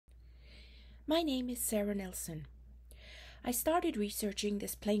My name is Sarah Nelson. I started researching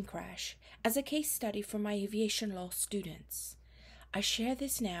this plane crash as a case study for my aviation law students. I share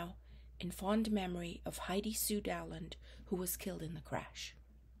this now in fond memory of Heidi Sue Dowland, who was killed in the crash.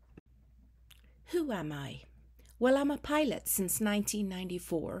 Who am I? Well, I'm a pilot since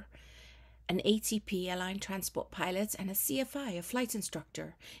 1994, an ATP airline transport pilot, and a CFI, a flight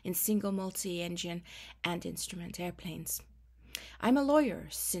instructor in single multi-engine and instrument airplanes. I'm a lawyer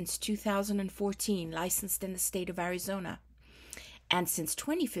since 2014, licensed in the state of Arizona, and since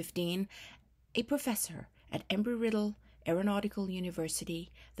 2015, a professor at Embry-Riddle Aeronautical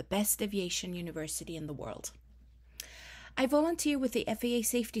University, the best aviation university in the world. I volunteer with the FAA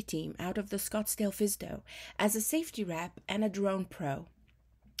safety team out of the Scottsdale FSDO as a safety rep and a drone pro.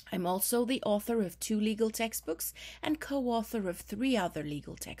 I'm also the author of 2 legal textbooks and co-author of 3 other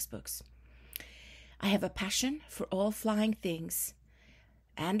legal textbooks. I have a passion for all flying things,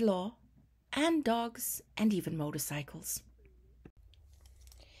 and law, and dogs, and even motorcycles.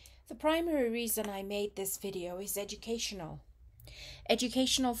 The primary reason I made this video is educational.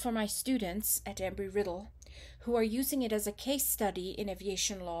 Educational for my students at Embry-Riddle, who are using it as a case study in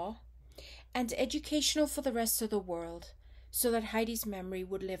aviation law, and educational for the rest of the world, so that Heidi's memory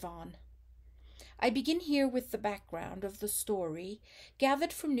would live on. I begin here with the background of the story,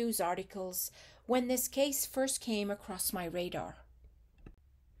 gathered from news articles when this case first came across my radar.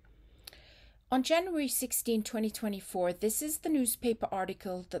 On January 16, 2024, this is the newspaper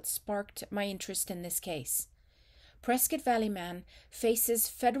article that sparked my interest in this case. Prescott Valley man faces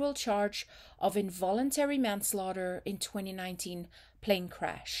federal charge of involuntary manslaughter in 2019 plane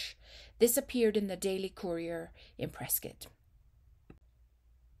crash. This appeared in the Daily Courier in Prescott.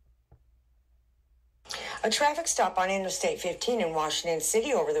 A traffic stop on Interstate 15 in Washington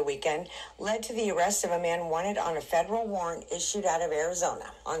City over the weekend led to the arrest of a man wanted on a federal warrant issued out of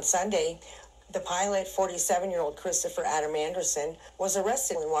Arizona. On Sunday, the pilot, 47-year-old Christopher Adam Anderson, was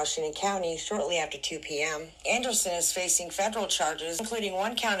arrested in Washington County shortly after 2 p.m. Anderson is facing federal charges, including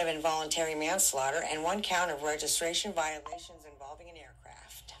 1 count of involuntary manslaughter and 1 count of registration violations involving an aircraft.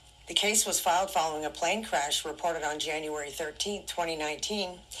 The case was filed following a plane crash reported on January 13,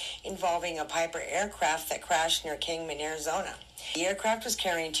 2019, involving a Piper aircraft that crashed near Kingman, Arizona. The aircraft was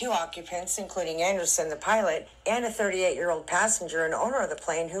carrying 2 occupants, including Anderson, the pilot, and a 38-year-old passenger and owner of the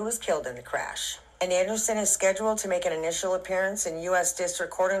plane who was killed in the crash. And Anderson is scheduled to make an initial appearance in U.S.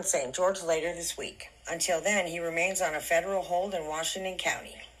 District Court in St. George later this week. Until then, he remains on a federal hold in Washington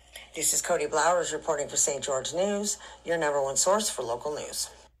County. This is Cody Blowers reporting for St. George News, your #1 source for local news.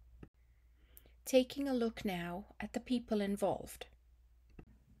 Taking a look now at the people involved.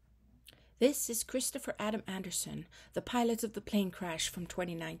 This is Christopher Adam Anderson, the pilot of the plane crash from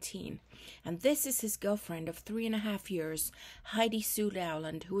 2019, and this is his girlfriend of 3.5 years, Heidi Sue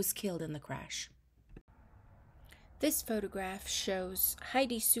Dowland, who was killed in the crash. This photograph shows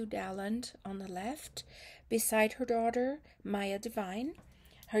Heidi Sue Dowland on the left, beside her daughter, Maya Devine,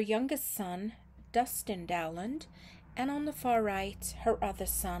 her youngest son, Dustin Dowland, and on the far right, her other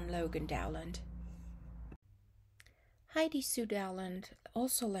son, Logan Dowland. Heidi Sue Dowland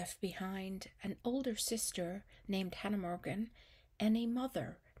also left behind an older sister named Hannah Morgan and a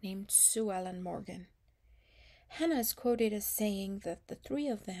mother named Sue Ellen Morgan. Hannah is quoted as saying that the 3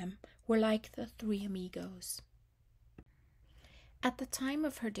 of them were like the 3 amigos. At the time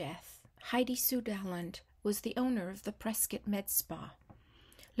of her death, Heidi Sue Dowland was the owner of the Prescott Med Spa,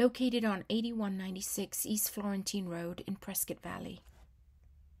 located on 8196 East Florentine Road in Prescott Valley.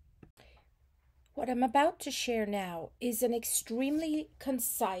 What I'm about to share now is an extremely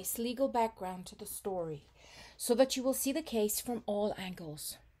concise legal background to the story, so that you will see the case from all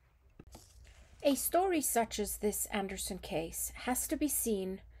angles. A story such as this Anderson case has to be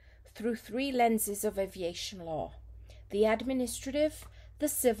seen through 3 lenses of aviation law: the administrative, the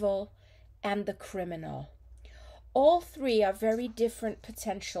civil, and the criminal. All 3 are very different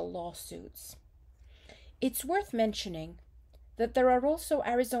potential lawsuits. It's worth mentioning that there are also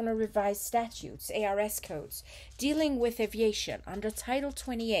Arizona Revised Statutes, ARS codes, dealing with aviation under Title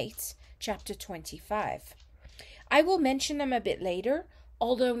 28, Chapter 25. I will mention them a bit later,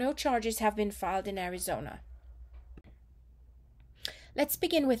 although no charges have been filed in Arizona. Let's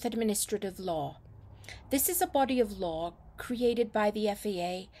begin with administrative law. This is a body of law created by the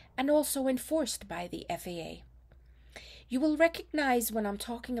FAA and also enforced by the FAA. You will recognize when I'm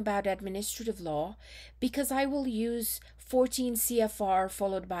talking about administrative law because I will use 14 CFR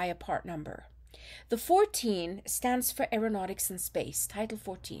followed by a part number. The 14 stands for Aeronautics and Space, Title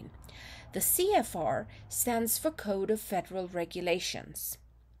 14. The CFR stands for Code of Federal Regulations.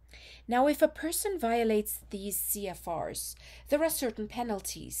 Now, if a person violates these CFRs, there are certain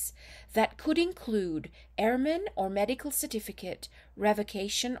penalties that could include airman or medical certificate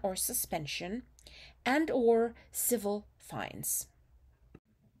revocation or suspension, and/or civil fines.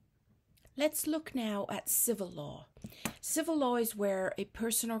 Let's look now at civil law. Civil law is where a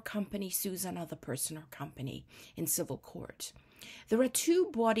person or company sues another person or company in civil court. There are two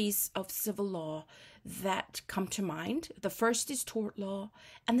bodies of civil law that come to mind. The first is tort law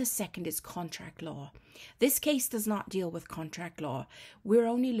and the second is contract law. This case does not deal with contract law. We're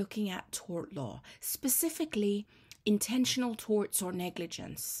only looking at tort law, specifically intentional torts or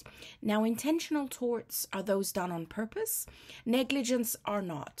negligence. Now, intentional torts are those done on purpose. Negligence are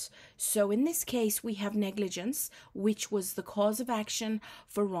not. So in this case, we have negligence, which was the cause of action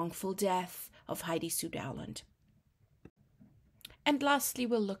for wrongful death of Heidi Sue Dowland. And lastly,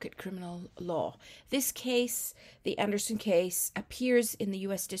 we'll look at criminal law. This case, the Anderson case, appears in the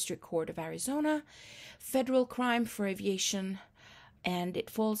U.S. District Court of Arizona, federal crime for aviation, and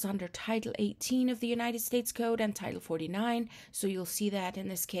it falls under Title 18 of the United States Code and Title 49, so you'll see that in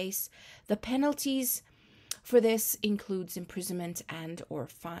this case. The penalties for this includes imprisonment and/or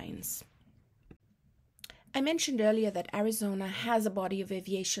fines. I mentioned earlier that Arizona has a body of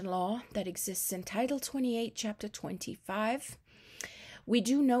aviation law that exists in Title 28, Chapter 25. We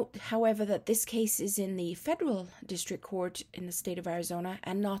do note, however, that this case is in the Federal District Court in the state of Arizona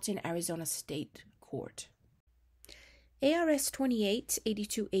and not in Arizona State Court. ARS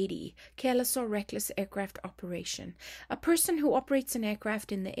 28-8280, careless or reckless aircraft operation. A person who operates an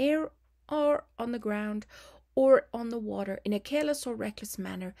aircraft in the air or on the ground or on the water in a careless or reckless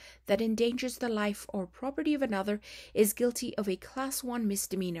manner that endangers the life or property of another is guilty of a Class 1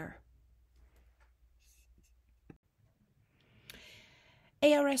 misdemeanor.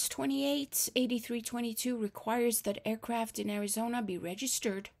 ARS 28-8322 requires that aircraft in Arizona be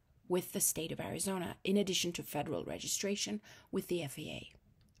registered with the state of Arizona, in addition to federal registration with the FAA.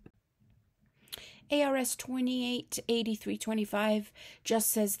 ARS 28-8325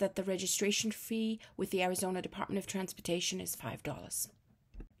 just says that the registration fee with the Arizona Department of Transportation is $5.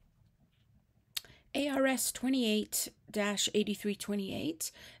 ARS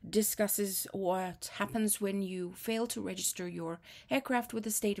 28-8328 discusses what happens when you fail to register your aircraft with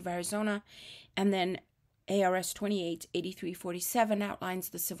the state of Arizona, and then ARS 28-8347 outlines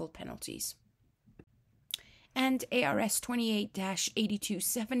the civil penalties. And ARS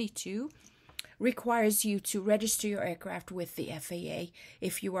 28-8272 requires you to register your aircraft with the FAA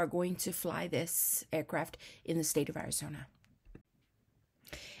if you are going to fly this aircraft in the state of Arizona.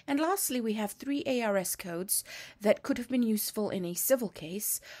 And lastly, we have 3 ARS codes that could have been useful in a civil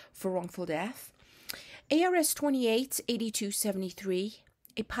case for wrongful death. ARS 28-8273,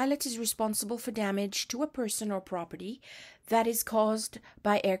 a pilot is responsible for damage to a person or property that is caused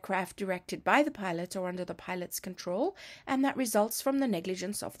by aircraft directed by the pilot or under the pilot's control, and that results from the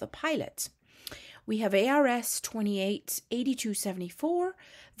negligence of the pilot. We have ARS 28-8274,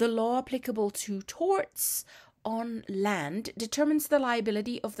 the law applicable to torts on land determines the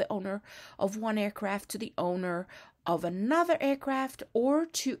liability of the owner of one aircraft to the owner of another aircraft or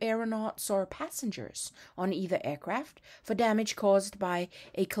to aeronauts or passengers on either aircraft for damage caused by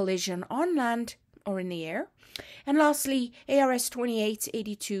a collision on land or in the air. And lastly, ARS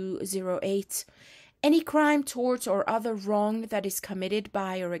 28-8208, any crime, tort, or other wrong that is committed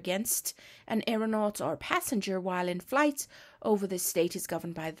by or against an aeronaut or passenger while in flight over this state is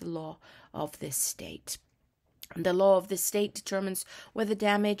governed by the law of this state. The law of this state determines whether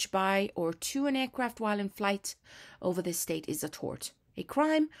damage by or to an aircraft while in flight over this state is a tort, a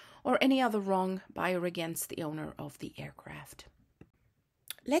crime, or any other wrong by or against the owner of the aircraft.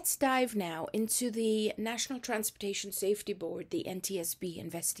 Let's dive now into the National Transportation Safety Board, the NTSB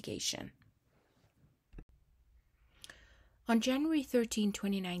investigation. On January 13,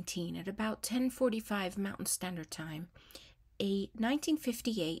 2019, at about 10:45 Mountain Standard Time, a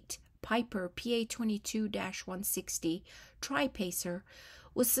 1958 Piper PA-22-160 Tri-Pacer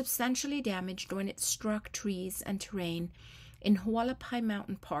was substantially damaged when it struck trees and terrain in Hualapai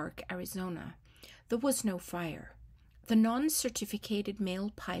Mountain Park, Arizona. There was no fire. The non-certificated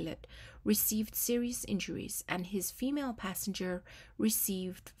male pilot received serious injuries, and his female passenger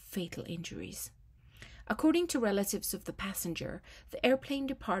received fatal injuries. According to relatives of the passenger, the airplane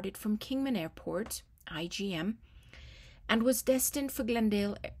departed from Kingman Airport, IGM, and was destined for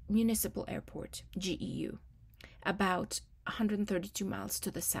Glendale Municipal Airport, GEU, about 132 miles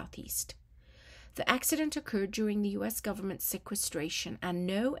to the southeast. The accident occurred during the U.S. government sequestration, and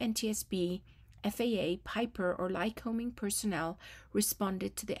no NTSB, FAA, Piper, or Lycoming personnel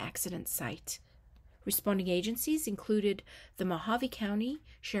responded to the accident site. Responding agencies included the Mojave County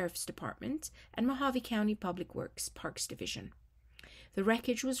Sheriff's Department and Mojave County Public Works Parks Division. The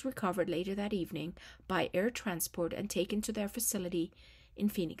wreckage was recovered later that evening by air transport and taken to their facility in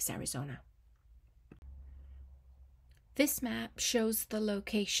Phoenix, Arizona. This map shows the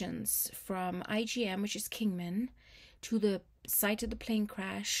locations from IGM, which is Kingman, to the site of the plane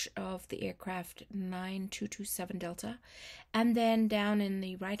crash of the aircraft 9227 Delta, and then down in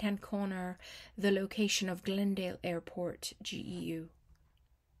the right-hand corner, the location of Glendale Airport, GEU.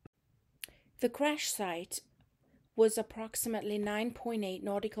 The crash site was approximately 9.8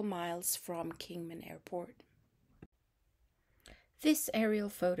 nautical miles from Kingman Airport. This aerial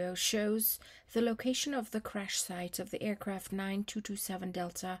photo shows the location of the crash site of the aircraft 9227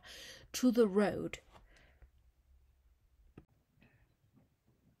 Delta to the road.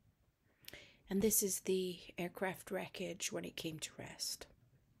 And this is the aircraft wreckage when it came to rest.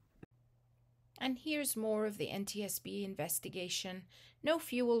 And here's more of the NTSB investigation. No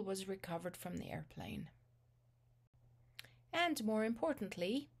fuel was recovered from the airplane. And more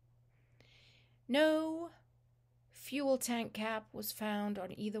importantly, no fuel tank cap was found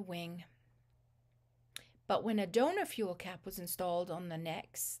on either wing. But when a donor fuel cap was installed on the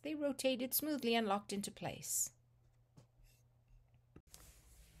necks, they rotated smoothly and locked into place.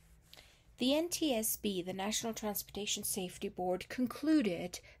 The NTSB, the National Transportation Safety Board,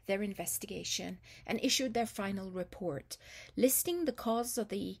 concluded their investigation and issued their final report, listing the cause of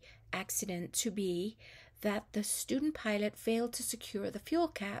the accident to be that the student pilot failed to secure the fuel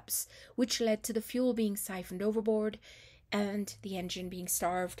caps, which led to the fuel being siphoned overboard, and the engine being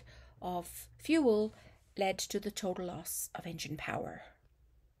starved of fuel led to the total loss of engine power.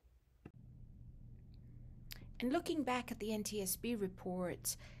 And looking back at the NTSB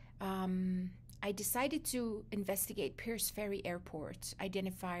report, I decided to investigate Pierce Ferry Airport,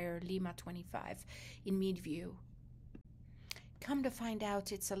 identifier Lima 25 in Meadview. Come to find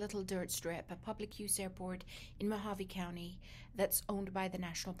out, it's a little dirt strip, a public use airport in Mojave County that's owned by the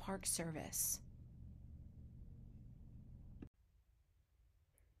National Park Service.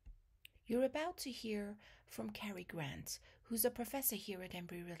 You're about to hear from Cary Grant, who's a professor here at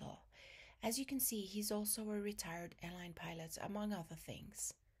Embry-Riddle. As you can see, he's also a retired airline pilot, among other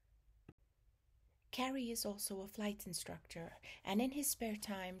things. Cary is also a flight instructor, and in his spare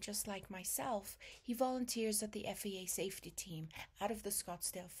time, just like myself, he volunteers at the FAA safety team out of the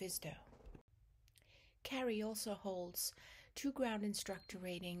Scottsdale FSDO. Cary also holds 2 ground instructor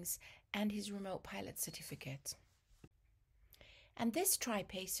ratings and his remote pilot certificate. And this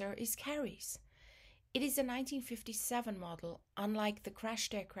tripacer is Cary's. It is a 1957 model, unlike the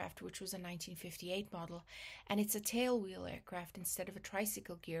crashed aircraft, which was a 1958 model, and it's a tailwheel aircraft instead of a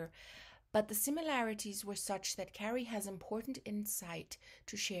tricycle gear. But the similarities were such that Cary has important insight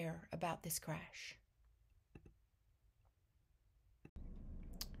to share about this crash.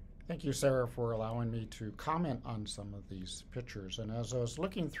 Thank you, Sarah, for allowing me to comment on some of these pictures. And as I was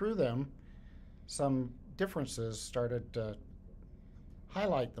looking through them, some differences started to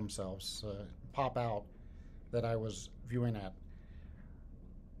highlight themselves, pop out, that I was viewing at.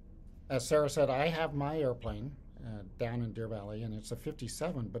 As Sarah said, I have my airplane down in Deer Valley, and it's a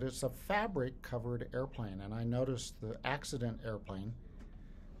 57, but it's a fabric-covered airplane. And I noticed the accident airplane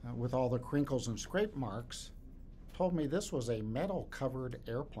with all the crinkles and scrape marks told me this was a metal-covered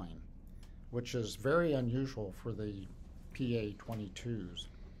airplane, which is very unusual for the PA-22s.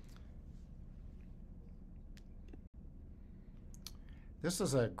 This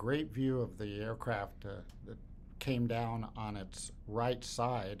is a great view of the aircraft that came down on its right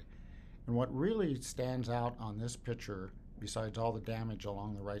side. And what really stands out on this picture, besides all the damage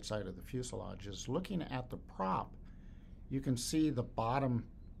along the right side of the fuselage, is looking at the prop. You can see the bottom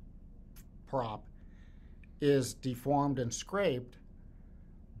prop is deformed and scraped,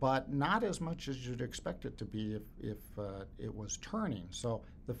 but not as much as you'd expect it to be if it was turning. So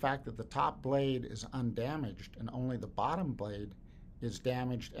the fact that the top blade is undamaged and only the bottom blade is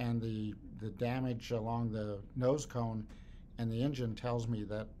damaged, and the damage along the nose cone and the engine tells me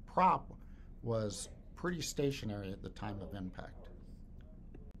that prop was pretty stationary at the time of impact.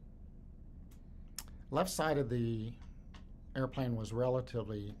 Left side of the airplane was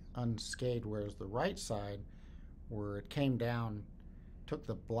relatively unscathed, whereas the right side, where it came down, took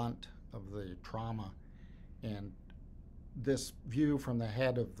the blunt of the trauma. And this view from the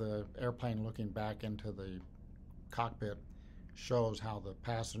head of the airplane looking back into the cockpit shows how the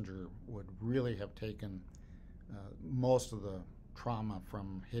passenger would really have taken most of the trauma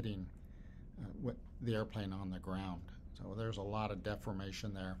from hitting the airplane on the ground. So there's a lot of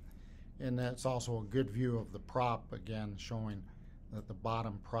deformation there. And that's also a good view of the prop, again showing that the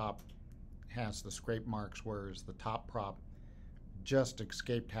bottom prop has the scrape marks, whereas the top prop just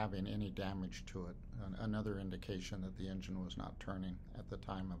escaped having any damage to it. Another indication that the engine was not turning at the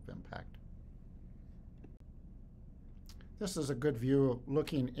time of impact. This is a good view of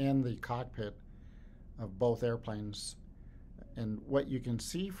looking in the cockpit of both airplanes. And what you can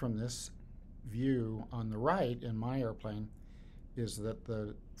see from this view on the right in my airplane is that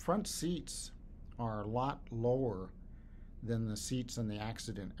the front seats are a lot lower than the seats in the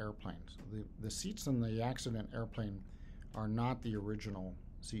accident airplanes. The seats in the accident airplane are not the original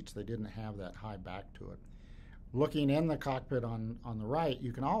seats. They didn't have that high back to it. Looking in the cockpit on the right,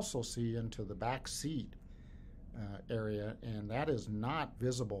 you can also see into the back seat area, and that is not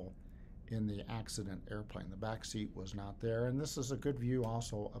visible in the accident airplane. The back seat was not there, and this is a good view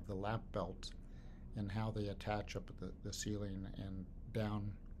also of the lap belts and how they attach up at the ceiling and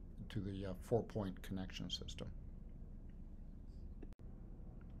down to the 4-point connection system.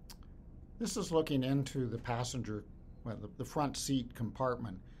 This is looking into the passenger, well, the front seat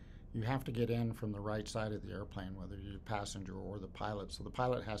compartment. You have to get in from the right side of the airplane, whether you're a passenger or the pilot. So the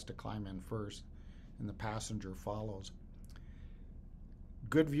pilot has to climb in first, and the passenger follows.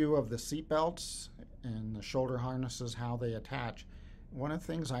 Good view of the seat belts and the shoulder harnesses, how they attach. One of the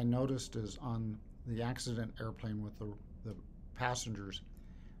things I noticed is on the accident airplane with the passengers'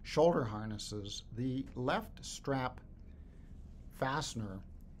 shoulder harnesses, the left strap fastener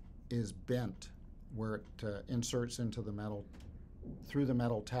is bent where it inserts into the metal, through the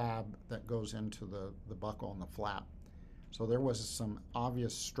metal tab that goes into the buckle and the flap. So there was some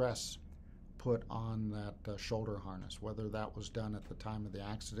obvious stress put on that shoulder harness, whether that was done at the time of the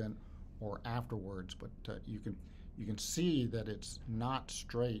accident or afterwards, but you can see that it's not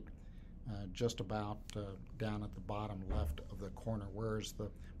straight just about down at the bottom left of the corner, whereas the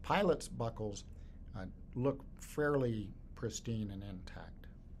pilot's buckles look fairly pristine and intact.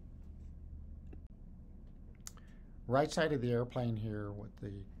 Right side of the airplane here with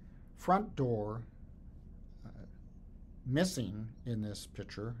the front door missing in this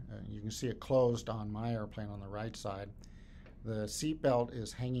picture. You can see it closed on my airplane on the right side. The seat belt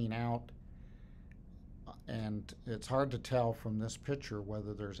is hanging out, and it's hard to tell from this picture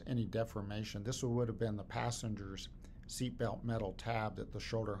whether there's any deformation. This would have been the passenger's seatbelt metal tab that the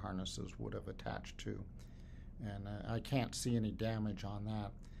shoulder harnesses would have attached to, and I can't see any damage on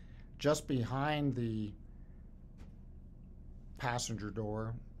that. Just behind the passenger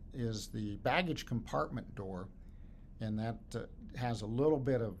door is the baggage compartment door, and that has a little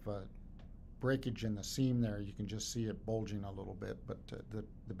bit of breakage in the seam there. You can just see it bulging a little bit, but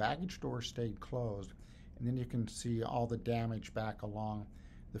the baggage door stayed closed, and then you can see all the damage back along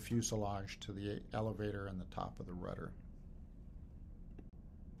the fuselage to the elevator and the top of the rudder.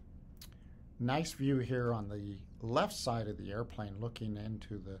 Nice view here on the left side of the airplane looking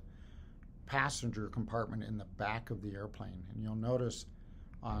into the passenger compartment in the back of the airplane, and you'll notice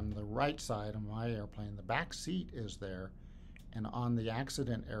on the right side of my airplane the back seat is there, and on the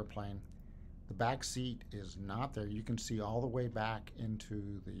accident airplane the back seat is not there. You can see all the way back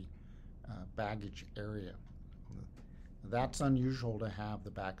into the baggage area. That's unusual to have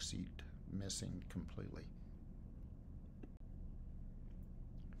the back seat missing completely.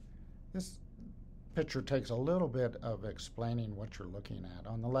 This picture takes a little bit of explaining what you're looking at.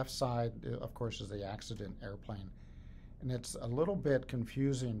 On the left side, of course, is the accident airplane. And it's a little bit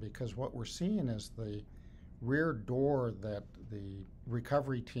confusing because what we're seeing is the rear door that the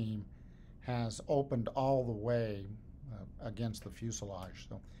recovery team has opened all the way against the fuselage.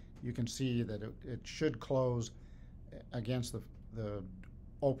 So you can see that it should close against the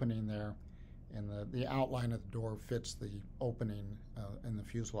opening there, and the outline of the door fits the opening in the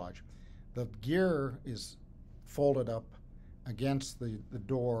fuselage. The gear is folded up against the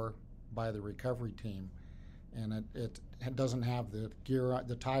door by the recovery team, and it doesn't have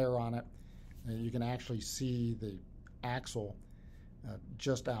the tire on it. You can actually see the axle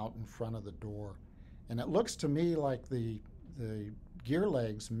just out in front of the door, and it looks to me like the gear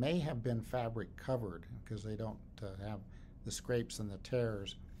legs may have been fabric covered because they don't have the scrapes and the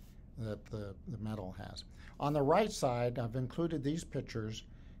tears that the metal has. On the right side, I've included these pictures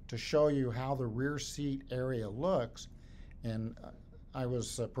to show you how the rear seat area looks, and I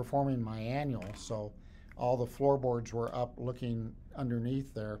was performing my annual, so all the floorboards were up looking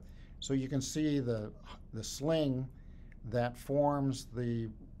underneath there, so you can see the sling that forms the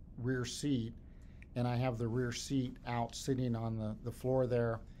rear seat, and I have the rear seat out sitting on the floor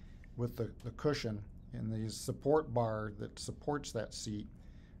there with the cushion and the support bar that supports that seat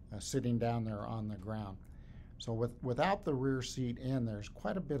sitting down there on the ground. So without the rear seat in, there's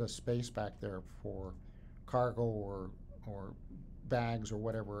quite a bit of space back there for cargo or bags or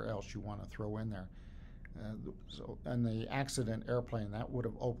whatever else you want to throw in there. And the accident airplane, that would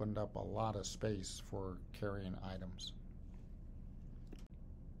have opened up a lot of space for carrying items.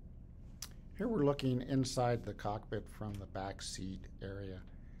 Here we're looking inside the cockpit from the back seat area.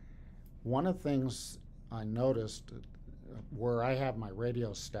 One of the things I noticed where I have my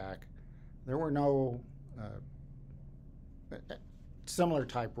radio stack, there were no similar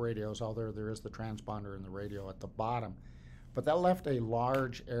type radios, although there is the transponder and the radio at the bottom. But that left a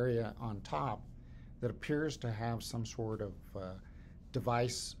large area on top that appears to have some sort of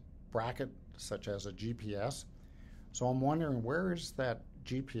device bracket, such as a GPS. So I'm wondering, where is that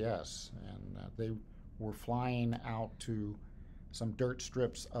GPS? And they were flying out to some dirt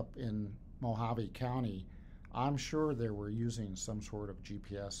strips up in Mojave County. I'm sure they were using some sort of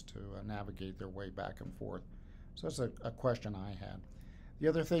GPS to navigate their way back and forth. So that's a question I had. The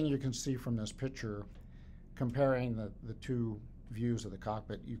other thing you can see from this picture, comparing the two views of the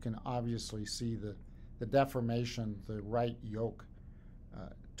cockpit, you can obviously see the deformation the right yoke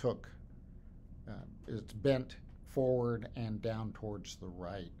took. It's bent forward and down towards the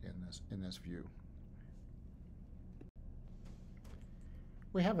right in this view.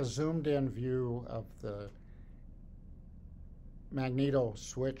 We have a zoomed in view of the magneto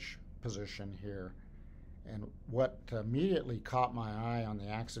switch position here, and what immediately caught my eye on the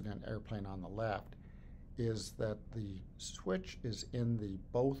accident airplane on the left is that the switch is in the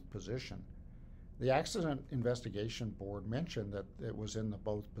both position. The Accident Investigation Board mentioned that it was in the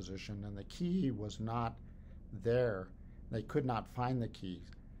both position and the key was not there. They could not find the key.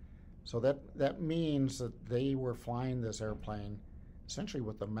 So that means that they were flying this airplane essentially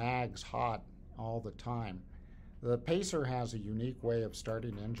with the mags hot all the time. The Pacer has a unique way of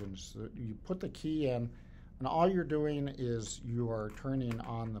starting engines. You put the key in, and all you're doing is you are turning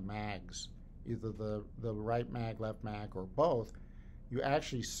on the mags, either the right mag, left mag, or both. You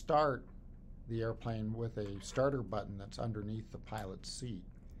actually start the airplane with a starter button that's underneath the pilot's seat.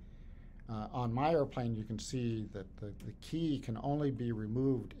 On my airplane, you can see that the key can only be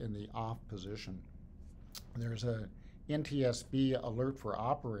removed in the off position. There's a NTSB alert for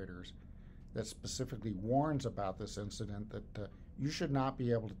operators that specifically warns about this incident, that you should not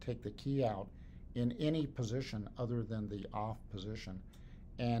be able to take the key out in any position other than the off position.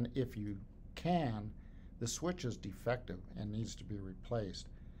 And if you can, the switch is defective and needs to be replaced.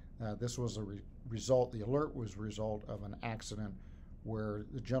 This was a result, the alert was a result of an accident where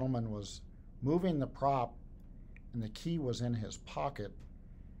the gentleman was moving the prop and the key was in his pocket,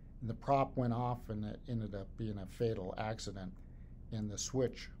 and the prop went off and it ended up being a fatal accident, and the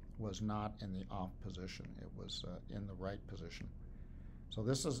switch was not in the off position, it was in the right position. So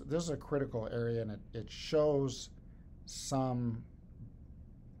this is a critical area, and it shows some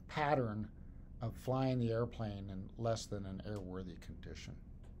pattern of flying the airplane in less than an airworthy condition.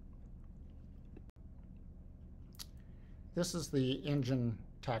 This is the engine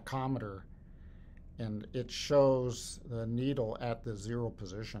tachometer, and it shows the needle at the 0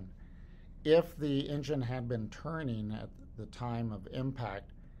 position. If the engine had been turning at the time of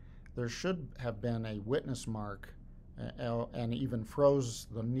impact, there should have been a witness mark and even froze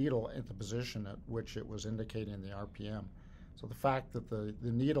the needle at the position at which it was indicating the RPM. So the fact that the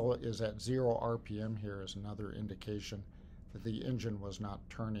needle is at 0 RPM here is another indication that the engine was not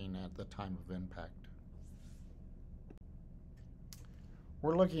turning at the time of impact.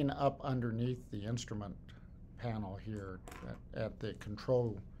 We're looking up underneath the instrument panel here at the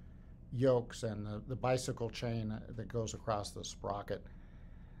control yokes and the bicycle chain that goes across the sprocket.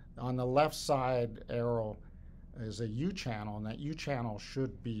 On the left side arrow is a U-channel, and that U-channel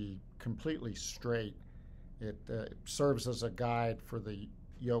should be completely straight. It serves as a guide for the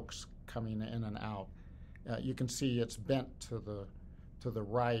yokes coming in and out. You can see it's bent to the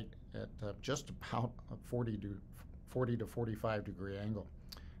right at just about a 40 to 45 degree angle.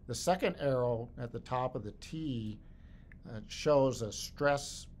 The second arrow at the top of the T shows a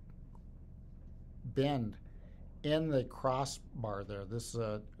stress bend in the crossbar there. This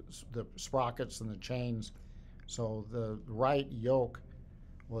the sprockets and the chains. So the right yoke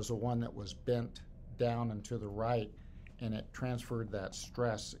was the one that was bent down and to the right, and it transferred that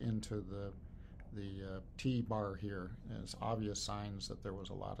stress into the T-bar here. And it's obvious signs that there was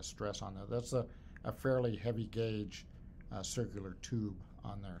a lot of stress on that. That's a fairly heavy gauge circular tube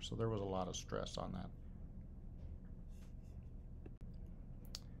on there, so there was a lot of stress on that.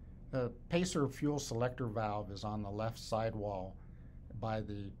 The Pacer fuel selector valve is on the left sidewall by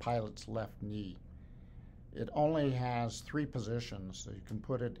the pilot's left knee. It only has 3 positions, so you can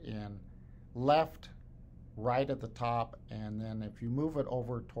put it in left, right at the top, and then if you move it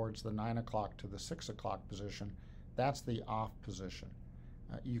over towards the 9 o'clock to the 6 o'clock position, that's the off position.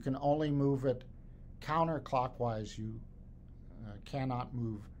 You can only move it counterclockwise. You cannot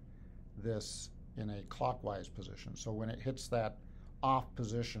move this in a clockwise position. So when it hits that off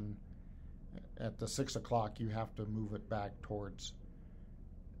position at the 6 o'clock, you have to move it back towards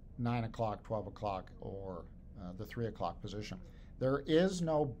 9 o'clock, 12 o'clock, or the 3 o'clock position. There is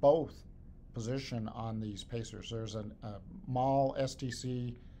no both position on these pacers. There's a MAL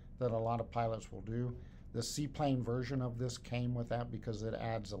STC that a lot of pilots will do. The seaplane version of this came with that because it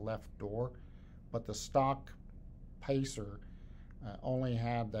adds a left door, but the stock pacer only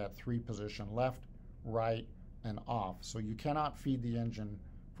had that 3 position, left, right, and off. So you cannot feed the engine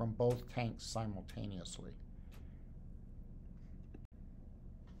from both tanks simultaneously.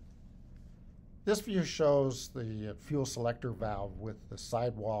 This view shows the fuel selector valve with the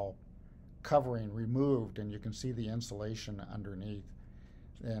sidewall covering removed, and you can see the insulation underneath.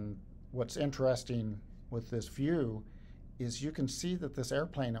 And what's interesting with this view is you can see that this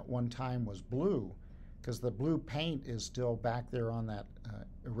airplane at one time was blue, because the blue paint is still back there on that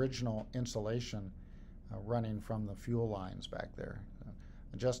original insulation running from the fuel lines back there.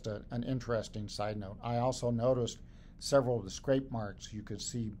 Just an interesting side note. I also noticed several of the scrape marks. You could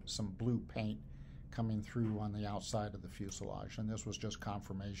see some blue paint coming through on the outside of the fuselage, and this was just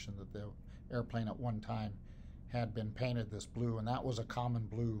confirmation that the airplane at one time had been painted this blue, and that was a common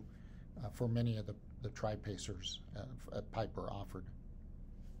blue for many of the tri-pacers Piper offered.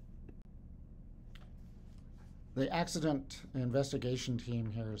 The accident investigation team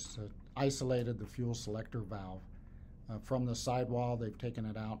here has isolated the fuel selector valve from the sidewall. They've taken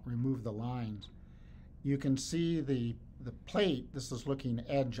it out, removed the lines. You can see the plate. This is looking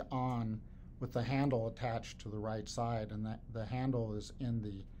edge on with the handle attached to the right side, and that the handle is in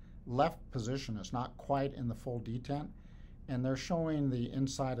the left position. It's not quite in the full detent, and they're showing the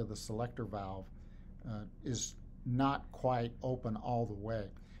inside of the selector valve is not quite open all the way.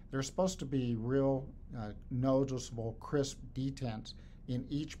 There's supposed to be real noticeable crisp detents in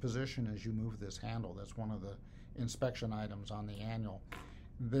each position as you move this handle. That's one of the inspection items on the annual.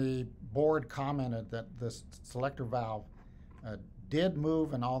 The board commented that this selector valve did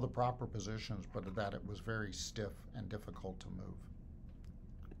move in all the proper positions, but that it was very stiff and difficult to move.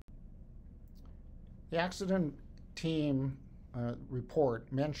 The accident team report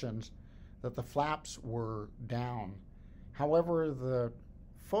mentions that the flaps were down. However, the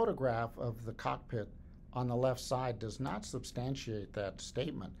photograph of the cockpit on the left side does not substantiate that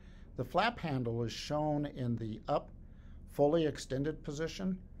statement. The flap handle is shown in the up, fully extended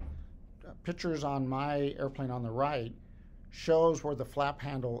position. Pictures on my airplane on the right shows where the flap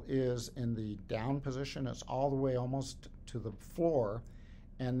handle is in the down position. It's all the way almost to the floor,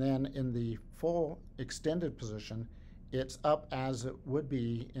 and then in the full extended position, it's up as it would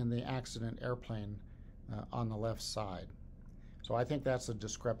be in the accident airplane on the left side. So I think that's a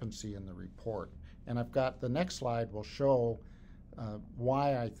discrepancy in the report. And I've got the next slide will show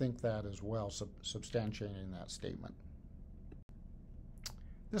why I think that as well, substantiating that statement.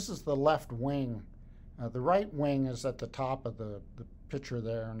 This is the left wing. The right wing is at the top of the picture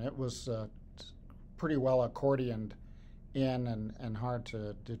there, and it was pretty well accordioned in and hard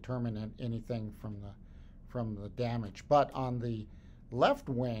to determine anything from the damage. But on the left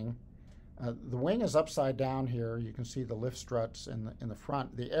wing, the wing is upside down here. You can see the lift struts in the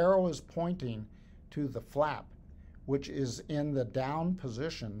front. The arrow is pointing to the flap, which is in the down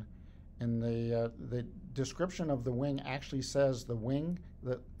position. And the description of the wing actually says the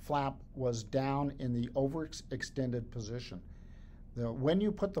flap was down in the overextended position. When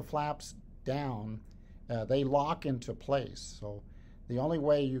you put the flaps down, they lock into place. So the only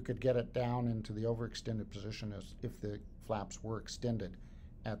way you could get it down into the overextended position is if the flaps were extended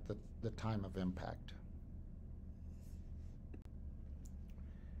at the time of impact.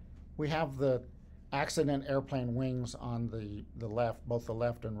 We have the accident airplane wings on the left, both the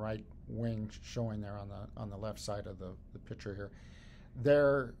left and right wing showing there on the left side of the picture here.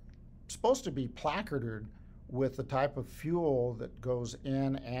 They're supposed to be placarded with the type of fuel that goes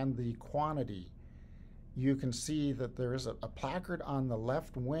in and the quantity. You can see that there is a placard on the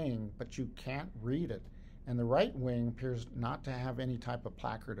left wing, but you can't read it. And the right wing appears not to have any type of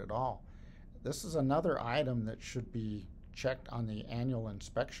placard at all. This is another item that should be checked on the annual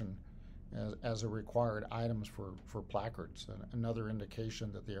inspection as a required items for placards, another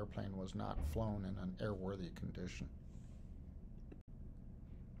indication that the airplane was not flown in an airworthy condition.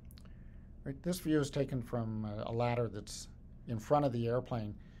 Right, this view is taken from a ladder that's in front of the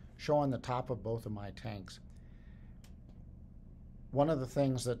airplane, showing the top of both of my tanks. One of the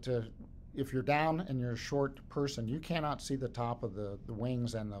things that if you're down and you're a short person, you cannot see the top of the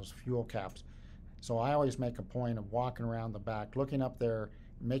wings and those fuel caps. So I always make a point of walking around the back, looking up there,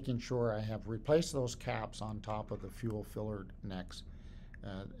 making sure I have replaced those caps on top of the fuel filler necks.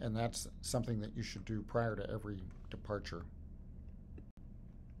 And that's something that you should do prior to every departure.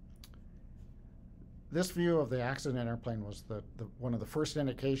 This view of the accident airplane was one of the first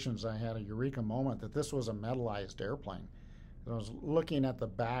indications I had a eureka moment that this was a metallized airplane. I was looking at the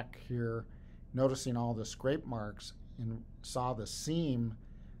back here, noticing all the scrape marks, and saw the seam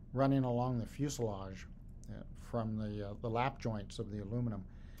running along the fuselage from the lap joints of the aluminum.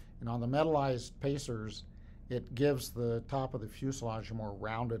 And on the metallized pacers, it gives the top of the fuselage a more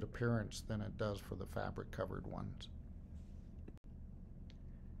rounded appearance than it does for the fabric-covered ones.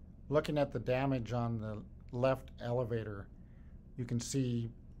 Looking at the damage on the left elevator, you can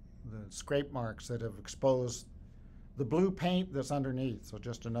see the scrape marks that have exposed the blue paint that's underneath. So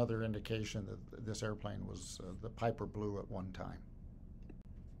just another indication that this airplane was the Piper Blue at one time.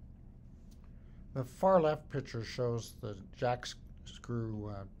 The far left picture shows the jack screw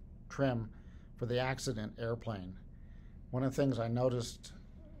trim for the accident airplane. One of the things I noticed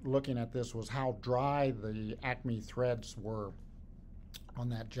looking at this was how dry the Acme threads were on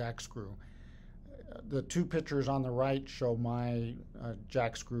that jack screw. The two pictures on the right show my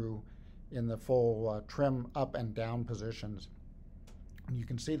jack screw in the full trim up and down positions. And you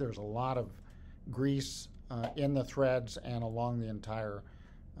can see there's a lot of grease in the threads and along the entire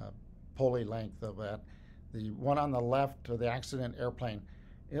pulley length of that. The one on the left of the accident airplane,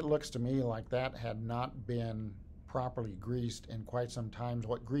 it looks to me like that had not been properly greased in quite some time.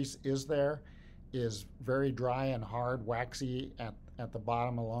 What grease is there is very dry and hard, waxy at the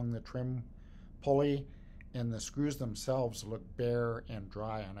bottom along the trim pulley, and the screws themselves look bare and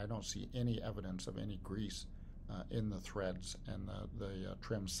dry, and I don't see any evidence of any grease in the threads and the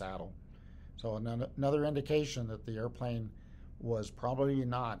trim saddle. So another indication that the airplane was probably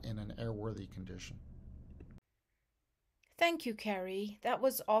not in an airworthy condition. Thank you, Carrie. That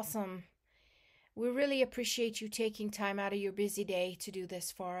was awesome. We really appreciate you taking time out of your busy day to do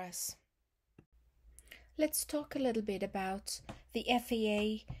this for us. Let's talk a little bit about the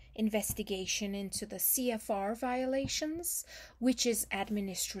FAA investigation into the CFR violations, which is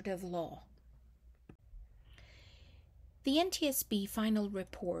administrative law. The NTSB final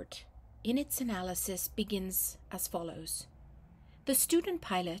report in its analysis begins as follows. The student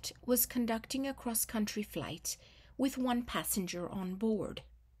pilot was conducting a cross-country flight with one passenger on board.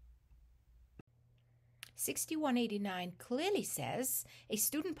 6189 clearly says a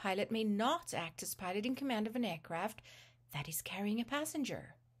student pilot may not act as pilot in command of an aircraft that is carrying a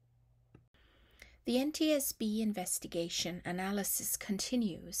passenger. The NTSB investigation analysis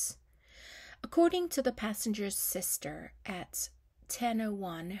continues. According to the passenger's sister at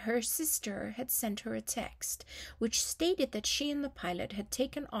 10:01, her sister had sent her a text which stated that she and the pilot had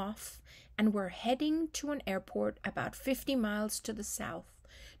taken off and were heading to an airport about 50 miles to the south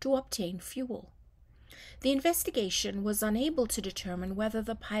to obtain fuel. The investigation was unable to determine whether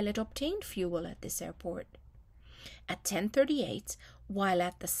the pilot obtained fuel at this airport. At 10:38, while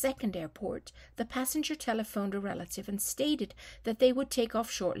at the second airport, the passenger telephoned a relative and stated that they would take off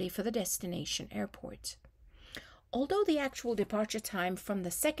shortly for the destination airport. Although the actual departure time from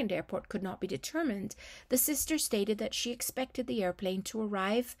the second airport could not be determined, the sister stated that she expected the airplane to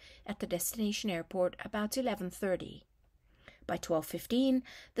arrive at the destination airport about 11:30. By 12:15,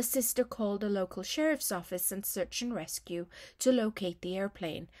 the sister called a local sheriff's office and search and rescue to locate the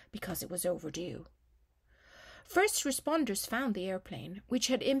airplane because it was overdue. First responders found the airplane, which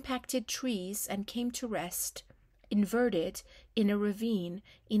had impacted trees and came to rest, inverted, in a ravine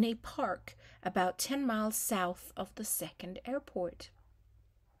in a park about 10 miles south of the second airport.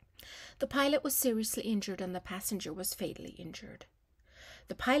 The pilot was seriously injured and the passenger was fatally injured.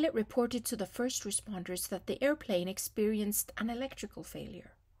 The pilot reported to the first responders that the airplane experienced an electrical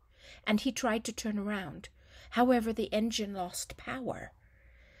failure, and he tried to turn around. However, the engine lost power.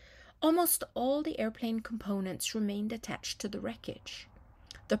 Almost all the airplane components remained attached to the wreckage.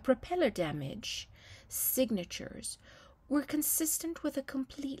 The propeller damage signatures were consistent with a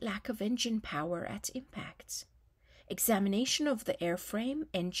complete lack of engine power at impact. Examination of the airframe,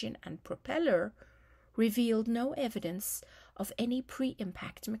 engine, and propeller revealed no evidence of any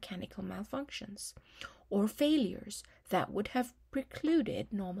pre-impact mechanical malfunctions or failures that would have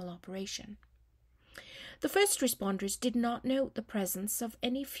precluded normal operation. The first responders did not note the presence of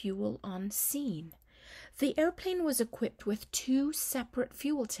any fuel on scene. The airplane was equipped with 2 separate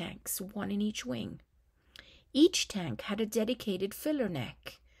fuel tanks, one in each wing. Each tank had a dedicated filler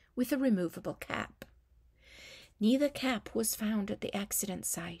neck with a removable cap. Neither cap was found at the accident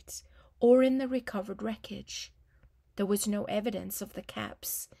site or in the recovered wreckage. There was no evidence of the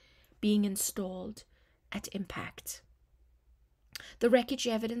caps being installed at impact. The wreckage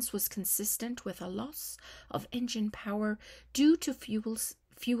evidence was consistent with a loss of engine power due to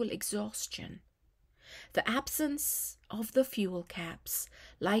fuel exhaustion. The absence of the fuel caps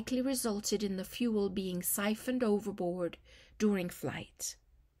likely resulted in the fuel being siphoned overboard during flight.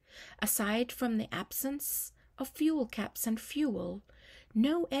 Aside from the absence of fuel caps and fuel,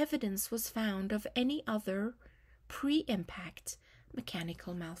 no evidence was found of any other pre-impact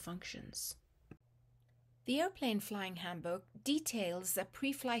mechanical malfunctions. The Airplane Flying Handbook details a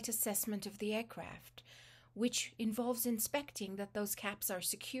pre-flight assessment of the aircraft, which involves inspecting that those caps are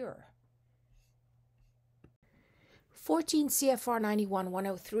secure. 14 CFR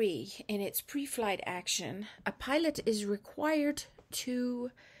 91-103, in its pre-flight action, a pilot is required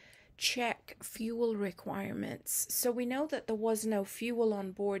to check fuel requirements. So we know that there was no fuel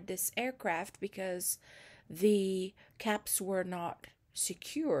on board this aircraft because the caps were not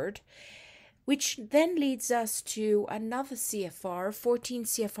secured, which then leads us to another CFR, 14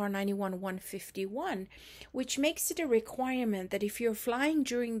 CFR 91-151, which makes it a requirement that if you're flying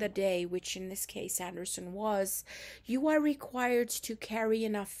during the day, which in this case Anderson was, you are required to carry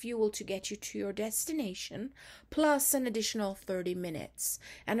enough fuel to get you to your destination, plus an additional 30 minutes.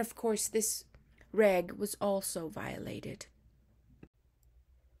 And of course, this reg was also violated.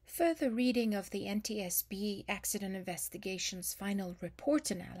 Further reading of the NTSB Accident Investigation's final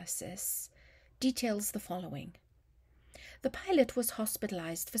report analysis details the following. The pilot was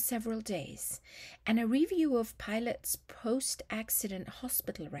hospitalized for several days, and a review of pilot's post-accident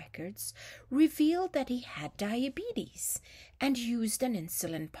hospital records revealed that he had diabetes and used an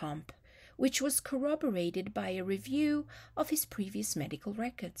insulin pump, which was corroborated by a review of his previous medical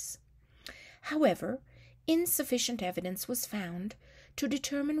records. However, insufficient evidence was found to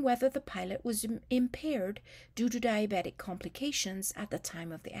determine whether the pilot was impaired due to diabetic complications at the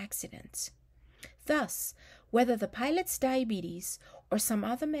time of the accident. Thus, whether the pilot's diabetes or some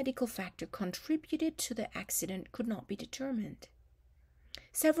other medical factor contributed to the accident could not be determined.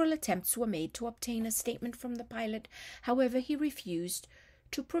 Several attempts were made to obtain a statement from the pilot, however, he refused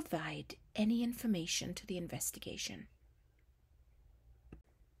to provide any information to the investigation.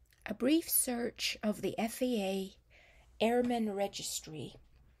 A brief search of the FAA Airman Registry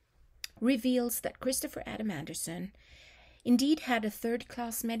reveals that Christopher Adam Anderson indeed had a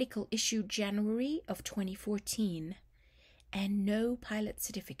third-class medical issued January of 2014 and no pilot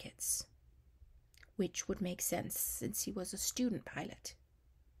certificates, which would make sense since he was a student pilot.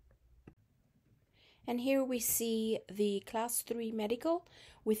 And here we see the Class 3 medical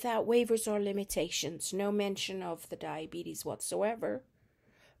without waivers or limitations, no mention of the diabetes whatsoever.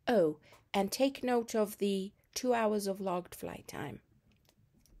 Oh, and take note of the 2 hours of logged flight time.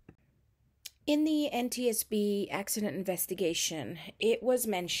 In the NTSB accident investigation, it was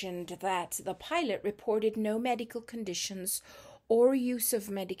mentioned that the pilot reported no medical conditions or use of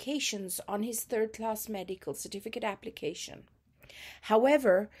medications on his third-class medical certificate application.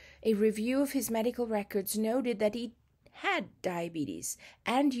 However, a review of his medical records noted that he had diabetes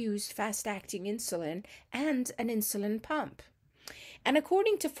and used fast-acting insulin and an insulin pump. And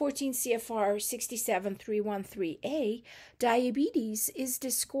according to 14 CFR 67313A, diabetes is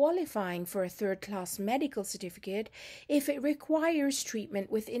disqualifying for a third-class medical certificate if it requires treatment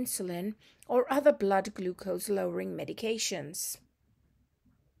with insulin or other blood glucose-lowering medications.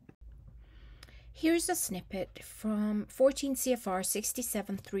 Here's a snippet from 14 CFR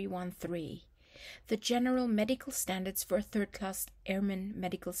 67313, the General Medical Standards for a Third-Class Airman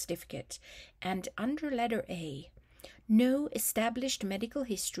Medical Certificate, and under letter A, no established medical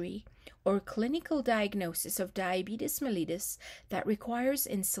history or clinical diagnosis of diabetes mellitus that requires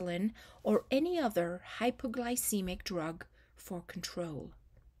insulin or any other hypoglycemic drug for control.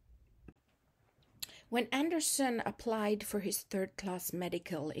 When Anderson applied for his third-class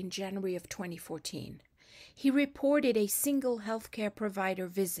medical in January of 2014, he reported a single healthcare provider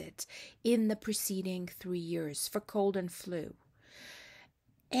visit in the preceding 3 years for cold and flu,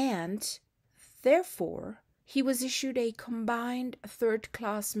 and therefore he was issued a combined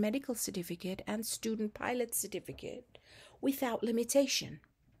third-class medical certificate and student pilot certificate without limitation.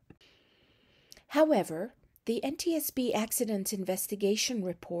 However, the NTSB Accident Investigation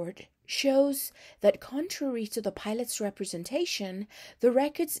Report shows that contrary to the pilot's representation, the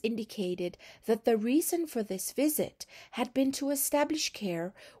records indicated that the reason for this visit had been to establish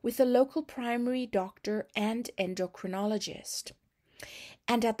care with a local primary doctor and endocrinologist.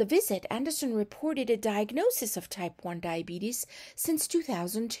 And at the visit, Anderson reported a diagnosis of type 1 diabetes since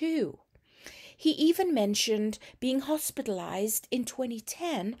 2002. He even mentioned being hospitalized in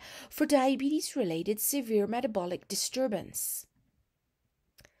 2010 for diabetes-related severe metabolic disturbance.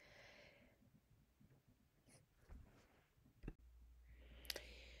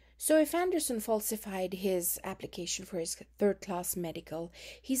 So if Anderson falsified his application for his third-class medical,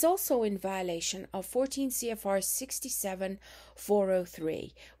 he's also in violation of 14 CFR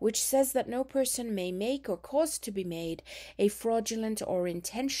 67403, which says that no person may make or cause to be made a fraudulent or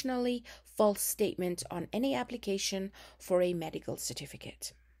intentionally false statement on any application for a medical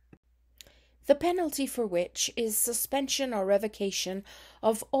certificate. The penalty for which is suspension or revocation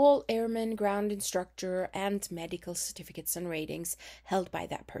of all airman, ground instructor, and medical certificates and ratings held by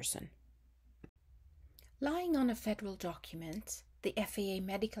that person. Lying on a federal document, the FAA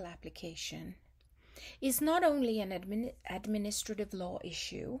medical application, is not only an administrative law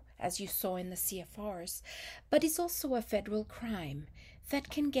issue, as you saw in the CFRs, but is also a federal crime that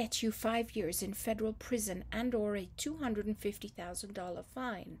can get you 5 years in federal prison and/or a $250,000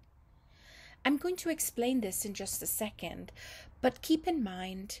 fine. I'm going to explain this in just a second, but keep in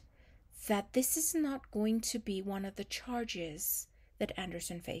mind that this is not going to be one of the charges that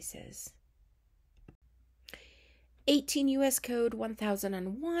Anderson faces. 18 U.S. Code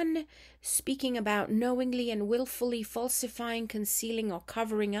 1001, speaking about knowingly and willfully falsifying, concealing, or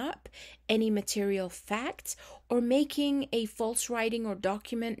covering up any material fact, or making a false writing or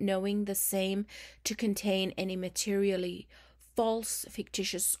document knowing the same to contain any materially false,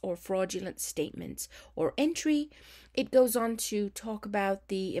 fictitious, or fraudulent statements or entry. It goes on to talk about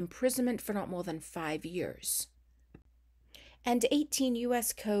the imprisonment for not more than 5 years. And 18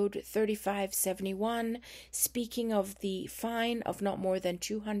 U.S. Code 3571, speaking of the fine of not more than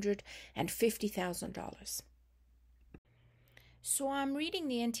 $250,000. So I'm reading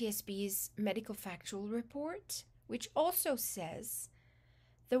the NTSB's medical factual report, which also says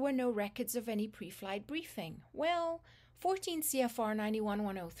there were no records of any pre-flight briefing. Well, 14 CFR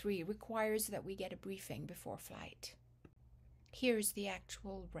 91103 requires that we get a briefing before flight. Here's the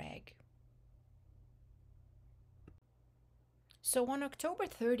actual reg. So on October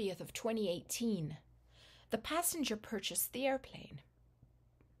 30th of 2018, the passenger purchased the airplane.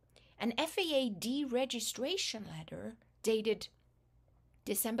 An FAA deregistration letter dated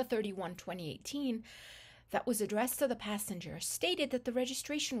December 31, 2018, that was addressed to the passenger stated that the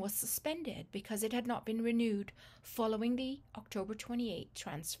registration was suspended because it had not been renewed following the October 28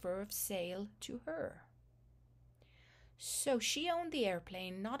 transfer of sale to her. So she owned the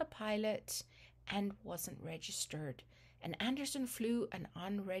airplane, not a pilot, and wasn't registered. And Anderson flew an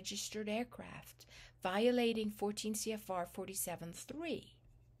unregistered aircraft, violating 14 CFR 47.3.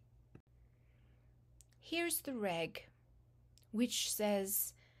 Here's the reg, which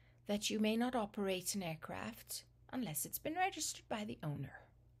says that you may not operate an aircraft unless it's been registered by the owner.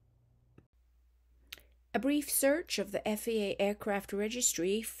 A brief search of the FAA aircraft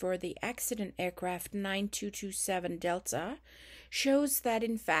registry for the accident aircraft 9227 Delta shows that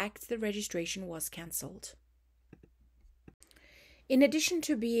in fact the registration was cancelled. In addition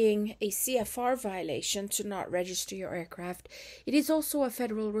to being a CFR violation to not register your aircraft, it is also a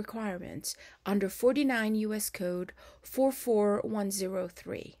federal requirement under 49 U.S. Code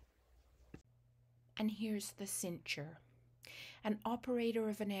 44103. And here's the cincture. An operator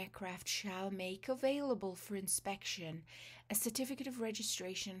of an aircraft shall make available for inspection a certificate of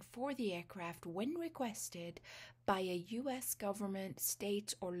registration for the aircraft when requested by a U.S. government,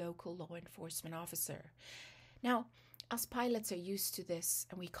 state, or local law enforcement officer. Now, us pilots are used to this,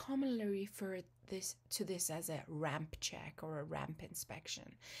 and we commonly refer to this as a ramp check or a ramp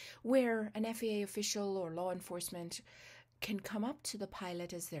inspection, where an FAA official or law enforcement can come up to the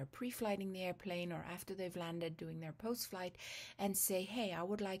pilot as they're pre-flighting the airplane or after they've landed doing their post-flight and say, hey, I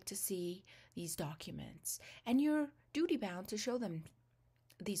would like to see these documents. And you're duty-bound to show them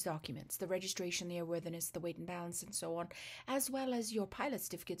these documents, the registration, the airworthiness, the weight and balance, and so on, as well as your pilot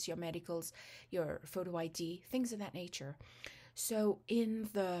certificates, your medicals, your photo ID, things of that nature. So in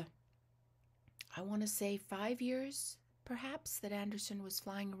the, I want to say 5 years, perhaps, that Anderson was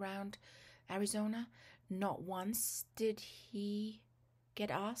flying around Arizona, not once did he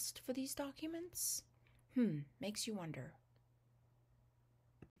get asked for these documents. Makes you wonder.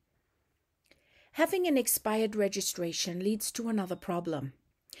 Having an expired registration leads to another problem.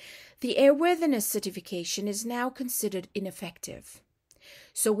 The airworthiness certification is now considered ineffective.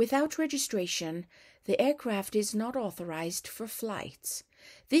 So without registration, the aircraft is not authorized for flight.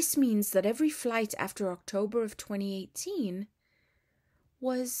 This means that every flight after October of 2018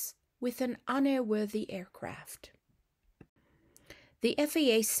 was with an unairworthy aircraft. The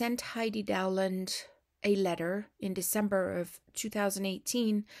FAA sent Heidi Dowland a letter in December of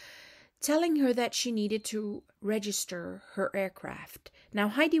 2018 telling her that she needed to register her aircraft. Now,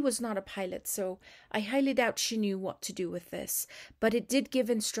 Heidi was not a pilot, so I highly doubt she knew what to do with this, but it did give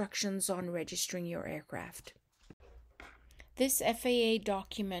instructions on registering your aircraft. This FAA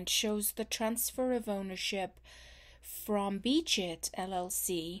document shows the transfer of ownership from Beechit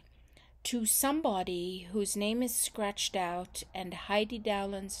LLC to somebody whose name is scratched out and Heidi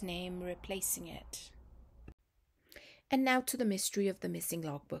Dowland's name replacing it. And now to the mystery of the missing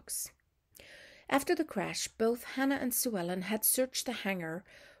logbooks. After the crash, both Hannah and Sue Ellen had searched the hangar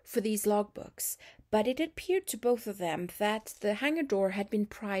for these logbooks, but it appeared to both of them that the hangar door had been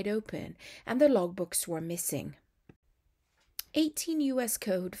pried open and the logbooks were missing. 18 U.S.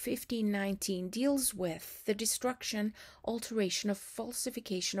 Code 1519 deals with the destruction, alteration, or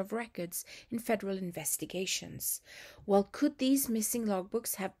falsification of records in federal investigations. Well, could these missing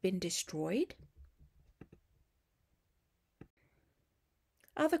logbooks have been destroyed?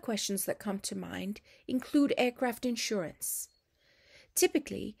 Other questions that come to mind include aircraft insurance.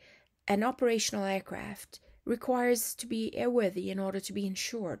 Typically, an operational aircraft requires to be airworthy in order to be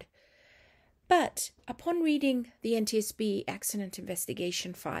insured. But upon reading the NTSB accident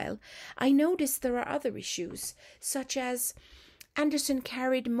investigation file, I noticed there are other issues, such as Anderson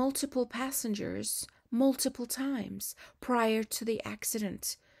carried multiple passengers multiple times prior to the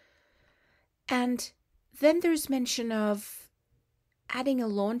accident. And then there's mention of adding a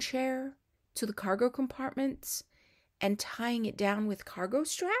lawn chair to the cargo compartment and tying it down with cargo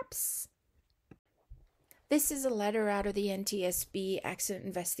straps. This is a letter out of the NTSB accident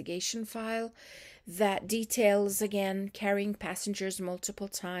investigation file that details, again, carrying passengers multiple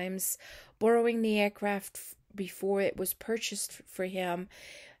times, borrowing the aircraft before it was purchased for him,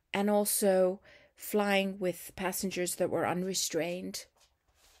 and also flying with passengers that were unrestrained.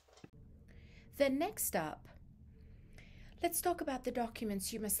 Then next up, let's talk about the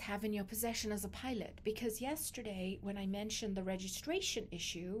documents you must have in your possession as a pilot, because yesterday when I mentioned the registration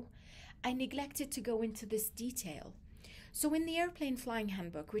issue, I neglected to go into this detail. So in the Airplane Flying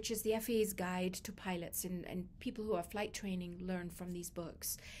Handbook, which is the FAA's guide to pilots and people who are flight training learn from these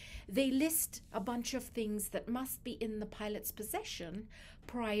books, they list a bunch of things that must be in the pilot's possession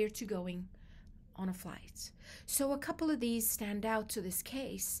prior to going on a flight. So a couple of these stand out to this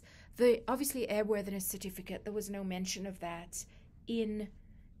case. The obviously airworthiness certificate, there was no mention of that in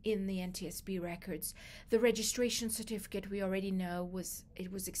the NTSB records. The registration certificate, we already know was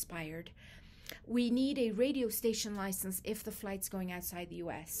expired. We need a radio station license if the flight's going outside the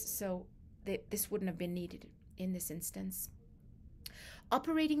US, so this wouldn't have been needed in this instance.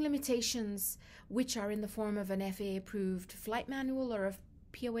 Operating limitations, which are in the form of an FAA-approved flight manual or a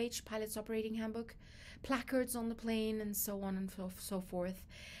POH, Pilot's Operating Handbook, placards on the plane, and so on and so forth.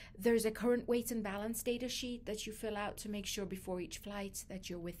 There's a current weight and balance data sheet that you fill out to make sure before each flight that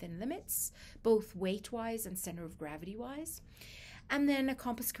you're within limits, both weight-wise and center of gravity-wise. And then a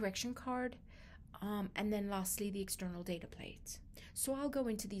compass correction card. And then lastly, the external data plate. So I'll go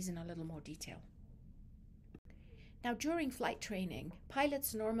into these in a little more detail. Now, during flight training,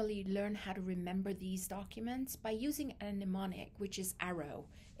 pilots normally learn how to remember these documents by using a mnemonic, which is ARROW,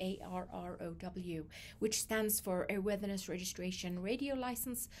 ARROW, which stands for Airworthiness Registration, Radio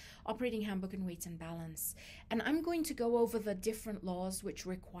License, Operating Handbook, and Weight and Balance. And I'm going to go over the different laws which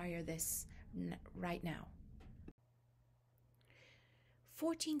require this right now.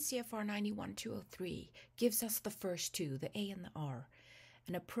 14 CFR 91-203 gives us the first two, the A and the R,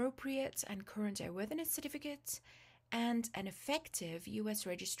 an appropriate and current airworthiness certificate, and an effective U.S.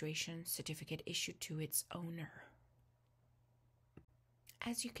 registration certificate issued to its owner.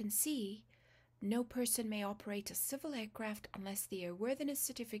 As you can see, no person may operate a civil aircraft unless the airworthiness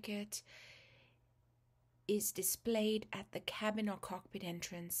certificate is displayed at the cabin or cockpit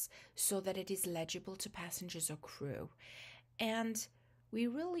entrance so that it is legible to passengers or crew. And we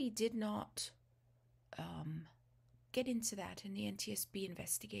really did not get into that in the NTSB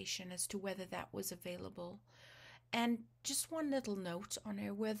investigation as to whether that was available. And just one little note on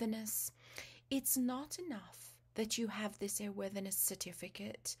airworthiness. It's not enough that you have this airworthiness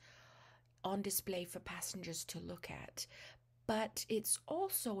certificate on display for passengers to look at, but it's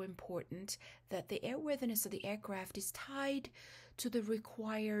also important that the airworthiness of the aircraft is tied to the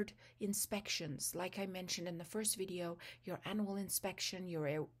required inspections. Like I mentioned in the first video, your annual inspection,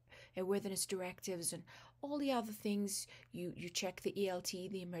 your airworthiness directives, and all the other things. You check the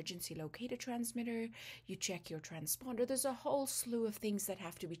ELT, the emergency locator transmitter, you check your transponder. There's a whole slew of things that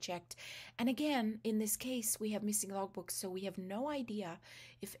have to be checked. And again, in this case, we have missing logbooks, so we have no idea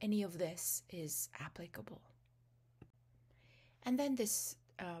if any of this is applicable. And then this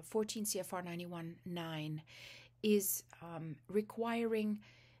 14 CFR 91-9 is requiring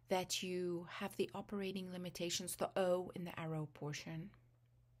that you have the operating limitations, the O in the arrow portion.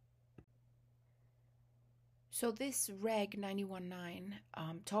 So this Reg 91-9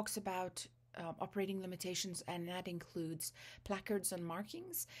 talks about operating limitations, and that includes placards and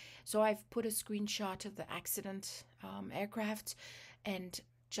markings. So I've put a screenshot of the accident aircraft, and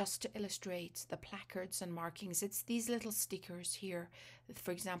just to illustrate the placards and markings, it's these little stickers here.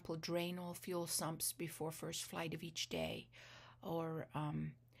 For example, drain all fuel sumps before first flight of each day, or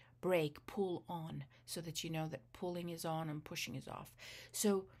brake, pull on, so that you know that pulling is on and pushing is off.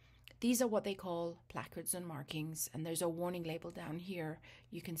 So these are what they call placards and markings, and there's a warning label down here.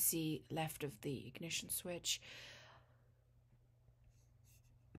 You can see left of the ignition switch.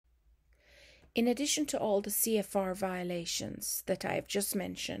 In addition to all the CFR violations that I have just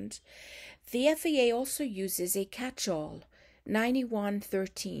mentioned, the FAA also uses a catch-all,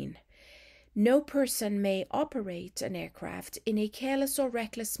 9113. No person may operate an aircraft in a careless or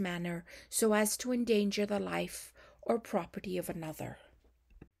reckless manner so as to endanger the life or property of another.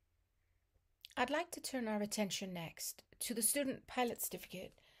 I'd like to turn our attention next to the student pilot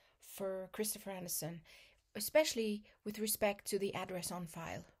certificate for Christopher Anderson, especially with respect to the address on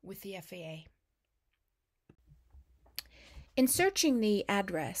file with the FAA. In searching the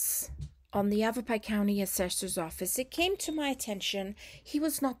address on the Yavapai County Assessor's Office, it came to my attention he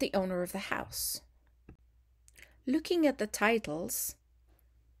was not the owner of the house. Looking at the titles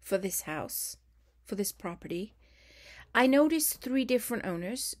for this house, for this property, I noticed 3 different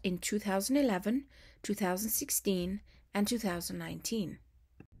owners in 2011, 2016, and 2019.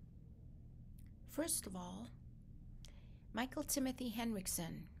 First of all, Michael Timothy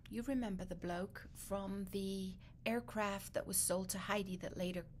Henriksen. You remember the bloke from the aircraft that was sold to Heidi that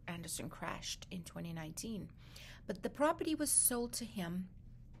later Anderson crashed in 2019. But the property was sold to him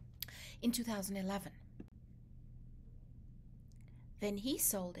in 2011. Then he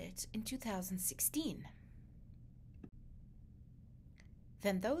sold it in 2016.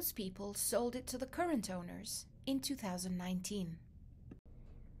 Then those people sold it to the current owners in 2019.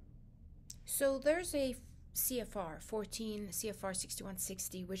 So there's a CFR 14 CFR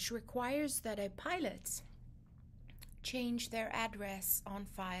 6160 which requires that a pilot change their address on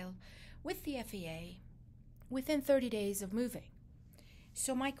file with the FAA within 30 days of moving.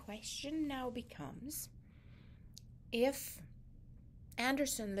 So my question now becomes, if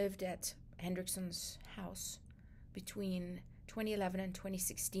Anderson lived at Hendrickson's house between 2011 and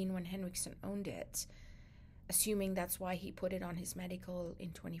 2016 when Henriksen owned it, assuming that's why he put it on his medical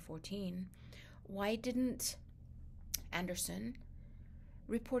in 2014, why didn't Anderson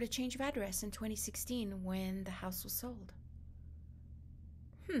report a change of address in 2016 when the house was sold?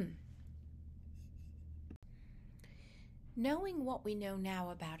 Knowing what we know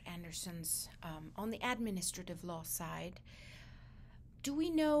now about Anderson's on the administrative law side, do we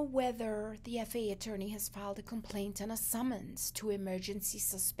know whether the FAA attorney has filed a complaint and a summons to emergency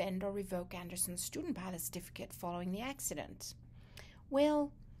suspend or revoke Anderson's student pilot certificate following the accident?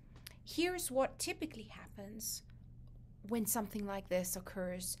 Well, here's what typically happens when something like this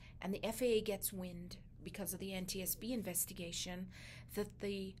occurs and the FAA gets wind because of the NTSB investigation that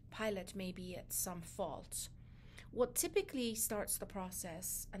the pilot may be at some fault. What typically starts the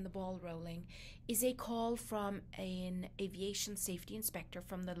process and the ball rolling is a call from an aviation safety inspector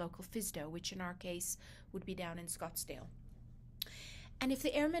from the local FSDO, which in our case would be down in Scottsdale. And if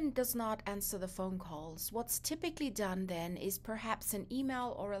the airman does not answer the phone calls, what's typically done then is perhaps an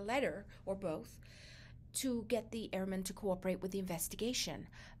email or a letter, or both, to get the airman to cooperate with the investigation.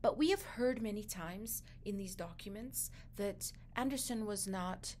 But we have heard many times in these documents that Anderson was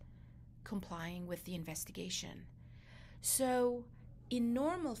not complying with the investigation. So, in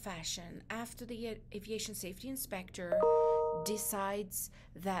normal fashion, after the aviation safety inspector decides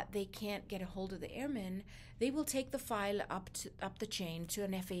that they can't get a hold of the airman, they will take the file up the chain to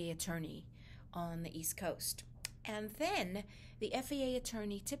an FAA attorney on the East Coast. And then the FAA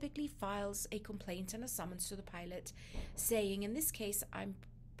attorney typically files a complaint and a summons to the pilot saying, in this case, I'm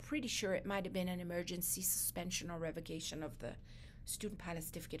pretty sure it might have been an emergency suspension or revocation of the student pilot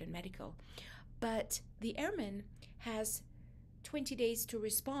certificate and medical. But the airman has 20 days to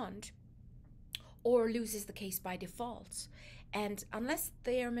respond or loses the case by default. And unless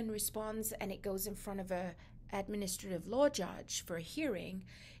the airman responds and it goes in front of an administrative law judge for a hearing,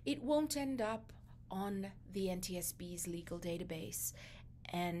 it won't end up on the NTSB's legal database.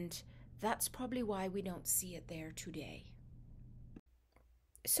 And that's probably why we don't see it there today.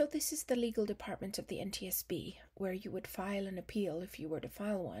 So this is the legal department of the NTSB, where you would file an appeal if you were to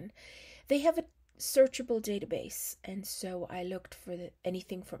file one. They have a searchable database, and so I looked for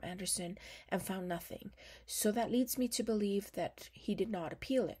anything from Anderson and found nothing. So that leads me to believe that he did not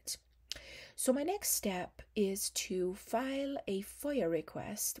appeal it. So my next step is to file a FOIA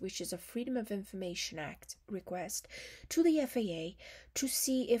request, which is a Freedom of Information Act request, to the FAA to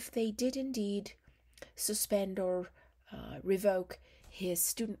see if they did indeed suspend or revoke his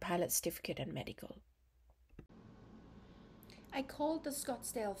student pilot certificate and medical. I called the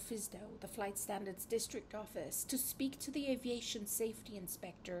Scottsdale FSDO, the Flight Standards District Office, to speak to the aviation safety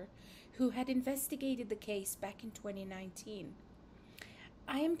inspector who had investigated the case back in 2019.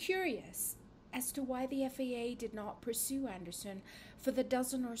 I am curious as to why the FAA did not pursue Anderson for the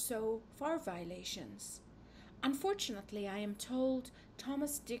dozen or so FAR violations. Unfortunately, I am told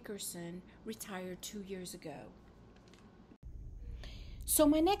Thomas Dickerson retired 2 years ago. So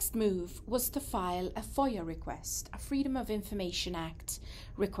my next move was to file a FOIA request, a Freedom of Information Act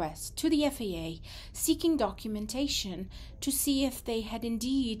request, to the FAA, seeking documentation to see if they had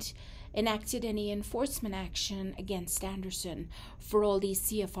indeed enacted any enforcement action against Anderson for all these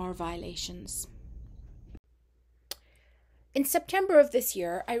CFR violations. In September of this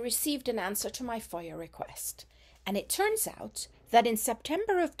year, I received an answer to my FOIA request, and it turns out that in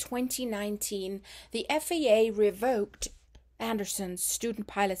September of 2019, the FAA revoked Anderson's student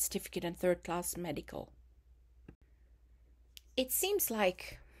pilot certificate and third-class medical. It seems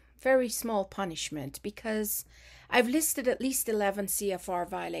like very small punishment because I've listed at least 11 CFR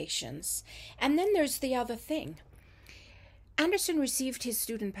violations. And then there's the other thing. Anderson received his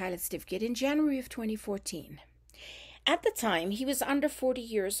student pilot certificate in January of 2014. At the time, he was under 40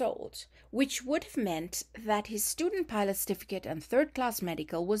 years old, which would have meant that his student pilot certificate and third-class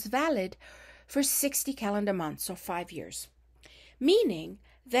medical was valid for 60 calendar months or 5 years. Meaning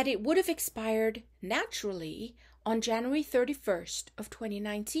that it would have expired naturally on January 31st of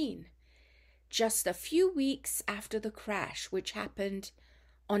 2019, just a few weeks after the crash, which happened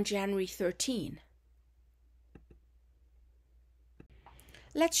on January 13.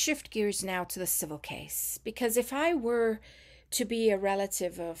 Let's shift gears now to the civil case, because if I were to be a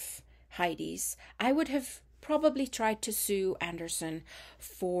relative of Heidi's, I would have probably tried to sue Anderson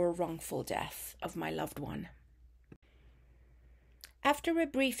for wrongful death of my loved one. After a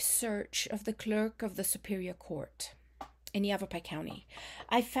brief search of the clerk of the Superior Court in Yavapai County,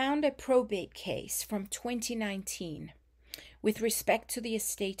 I found a probate case from 2019 with respect to the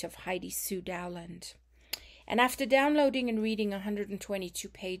estate of Heidi Sue Dowland. And after downloading and reading 122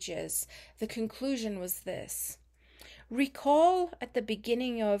 pages, the conclusion was this. Recall at the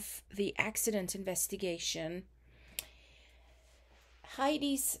beginning of the accident investigation,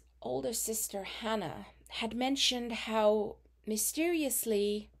 Heidi's older sister Hannah had mentioned how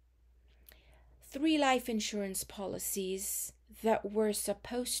mysteriously 3 life insurance policies that were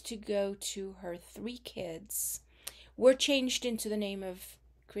supposed to go to her 3 kids were changed into the name of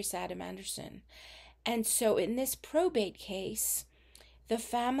Chris Adam Anderson. And so in this probate case, the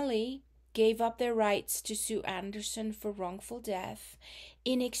family gave up their rights to sue Anderson for wrongful death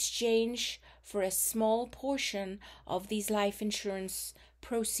in exchange for a small portion of these life insurance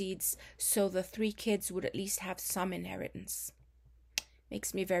proceeds so the 3 kids would at least have some inheritance.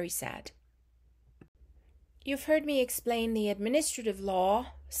 Makes me very sad. You've heard me explain the administrative law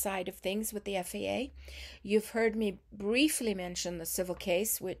side of things with the FAA. You've heard me briefly mention the civil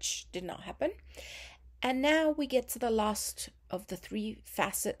case, which did not happen. And now we get to the last of the 3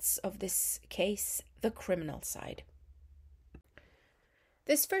 facets of this case, the criminal side.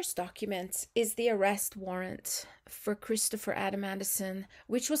 This first document is the arrest warrant for Christopher Adam Anderson,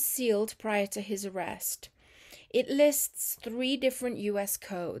 which was sealed prior to his arrest. It lists 3 different U.S.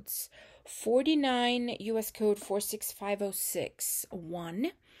 codes, 49 U.S. Code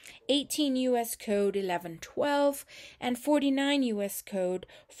 46506-1, 18 U.S. Code 1112, and 49 U.S. Code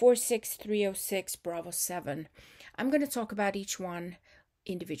 46306 Bravo 7. I'm going to talk about each one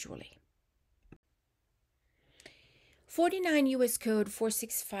individually. 49 U.S. Code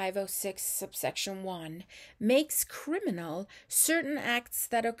 46506 subsection 1 makes criminal certain acts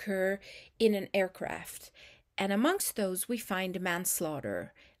that occur in an aircraft, and amongst those we find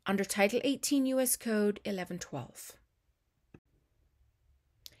manslaughter under Title 18 U.S. Code 1112.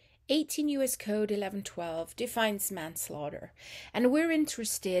 18 U.S. Code 1112 defines manslaughter, and we're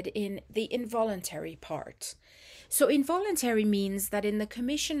interested in the involuntary part. So involuntary means that in the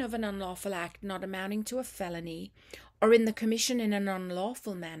commission of an unlawful act not amounting to a felony, or in the commission in an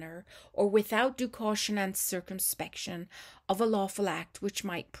unlawful manner, or without due caution and circumspection of a lawful act which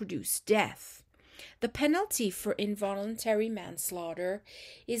might produce death. The penalty for involuntary manslaughter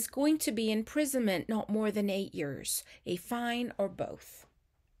is going to be imprisonment not more than 8 years, a fine, or both.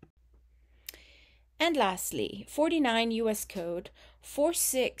 And lastly, 49 U.S. Code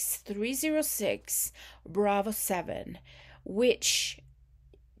 46306 Bravo 7, which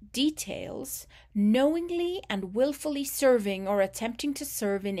details knowingly and willfully serving or attempting to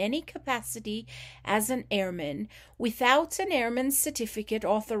serve in any capacity as an airman without an airman's certificate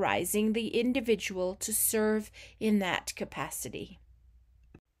authorizing the individual to serve in that capacity.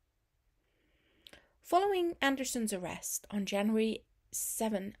 Following Anderson's arrest on January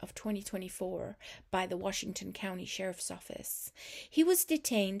 7 of 2024 by the Washington County Sheriff's Office, he was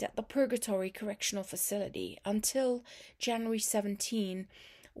detained at the Purgatory Correctional Facility until January 17,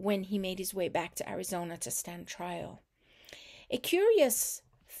 when he made his way back to Arizona to stand trial. A curious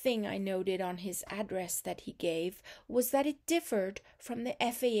thing I noted on his address that he gave was that it differed from the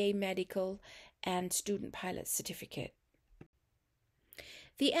FAA medical and student pilot certificate.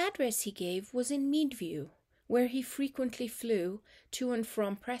 The address he gave was in Meadview, where he frequently flew to and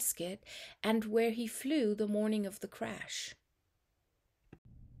from Prescott and where he flew the morning of the crash.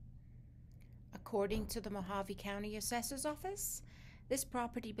 According to the Mojave County Assessor's Office, this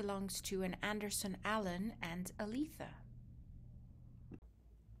property belongs to an Anderson Allen and Aletha.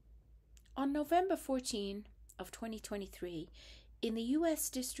 On November 14 of 2023, in the U.S.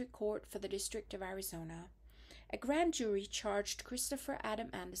 District Court for the District of Arizona, a grand jury charged Christopher Adam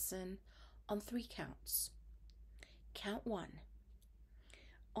Anderson on 3 counts. Count 1.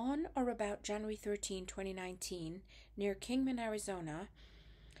 On or about January 13, 2019, near Kingman, Arizona,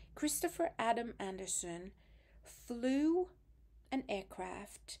 Christopher Adam Anderson flew an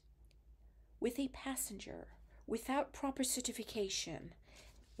aircraft with a passenger without proper certification,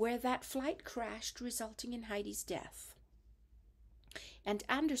 where that flight crashed, resulting in Heidi's death. And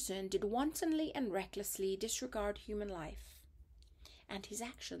Anderson did wantonly and recklessly disregard human life, and his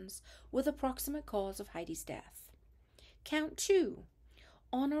actions were the proximate cause of Heidi's death. Count 2.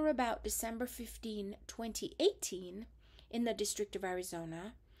 On or about December 15, 2018, in the District of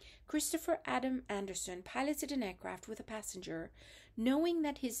Arizona, Christopher Adam Anderson piloted an aircraft with a passenger, knowing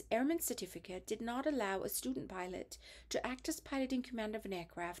that his airman certificate did not allow a student pilot to act as pilot in command of an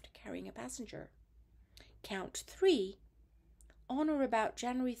aircraft carrying a passenger. Count 3. On or about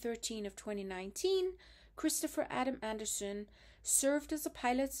January 13 of 2019, Christopher Adam Anderson served as a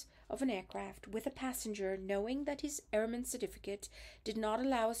pilot of an aircraft with a passenger, knowing that his airman certificate did not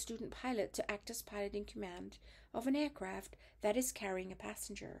allow a student pilot to act as pilot in command of an aircraft that is carrying a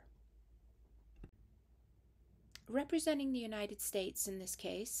passenger. Representing the United States in this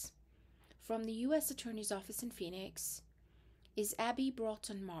case, from the U.S. Attorney's Office in Phoenix, is Abby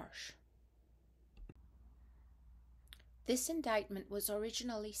Broughton Marsh. This indictment was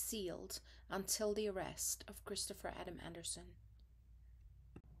originally sealed until the arrest of Christopher Adam Anderson.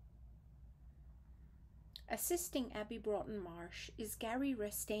 Assisting Abby Broughton Marsh is Gary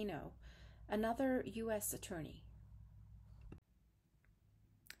Restaino, another U.S. attorney.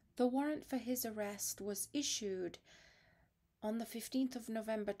 The warrant for his arrest was issued on the 15th of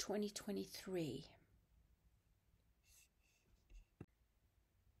November 2023.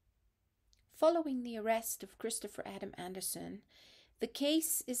 Following the arrest of Christopher Adam Anderson, the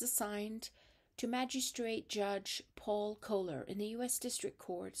case is assigned to Magistrate Judge Paul Kohler in the U.S. District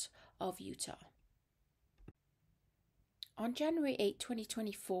Court of Utah. On January 8,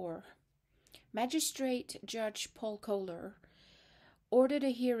 2024, Magistrate Judge Paul Kohler ordered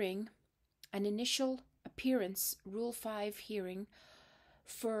a hearing, an initial appearance Rule 5 hearing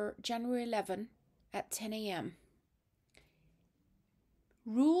for January 11 at 10 a.m.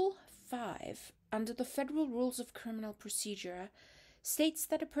 Rule 5, under the Federal Rules of Criminal Procedure, states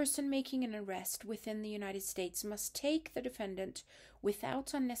that a person making an arrest within the United States must take the defendant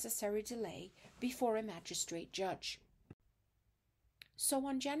without unnecessary delay before a magistrate judge. So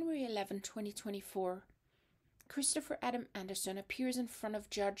on January 11, 2024, Christopher Adam Anderson appears in front of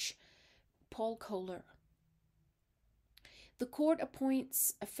Judge Paul Kohler. The court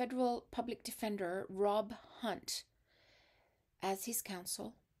appoints a federal public defender, Rob Hunt, as his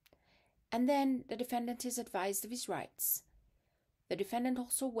counsel, and then the defendant is advised of his rights. The defendant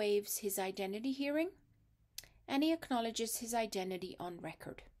also waives his identity hearing, and he acknowledges his identity on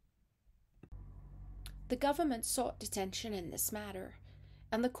record. The government sought detention in this matter,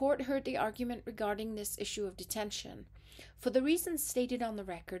 and the court heard the argument regarding this issue of detention. For the reasons stated on the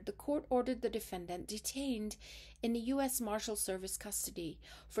record, the court ordered the defendant detained in the U.S. Marshal Service custody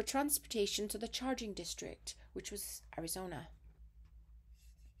for transportation to the charging district, which was Arizona.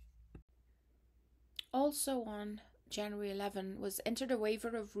 Also on January 11 was entered a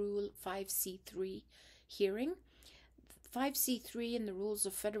waiver of Rule 5C3 hearing. 5C3 in the Rules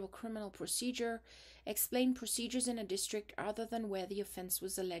of Federal Criminal Procedure explain procedures in a district other than where the offense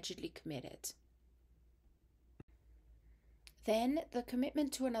was allegedly committed. Then the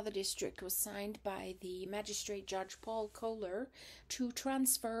commitment to another district was signed by the magistrate Judge Paul Kohler to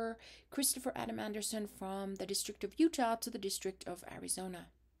transfer Christopher Adam Anderson from the District of Utah to the District of Arizona.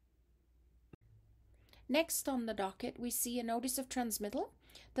 Next on the docket, we see a notice of transmittal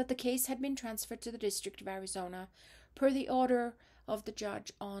that the case had been transferred to the District of Arizona per the order of the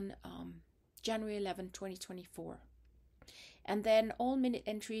judge on January 11, 2024. And then all minute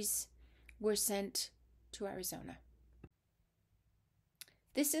entries were sent to Arizona.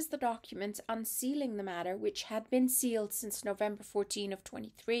 This is the document unsealing the matter, which had been sealed since November 14 of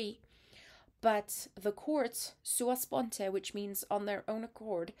 23, but the court, sua sponte, which means on their own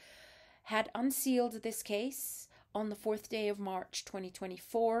accord, had unsealed this case on the 4th day of March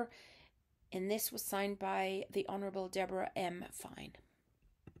 2024, and this was signed by the Honorable Deborah M. Fine.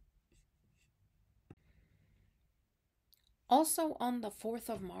 Also on the 4th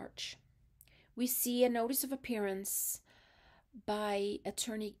of March, we see a notice of appearance by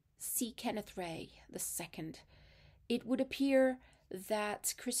attorney C. Kenneth Ray II. It would appear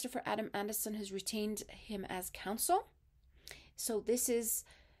that Christopher Adam Anderson has retained him as counsel. So this is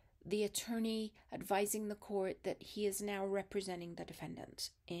the attorney advising the court that he is now representing the defendant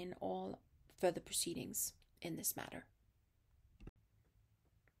in all further proceedings in this matter.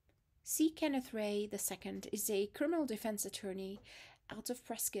 C. Kenneth Ray II is a criminal defense attorney out of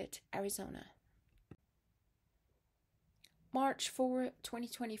Prescott, Arizona. March 4,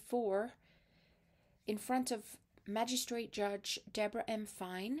 2024, in front of Magistrate Judge Deborah M.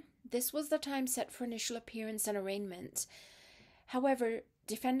 Fine. This was the time set for initial appearance and arraignment. However,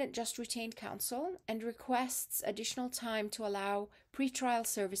 defendant just retained counsel and requests additional time to allow pretrial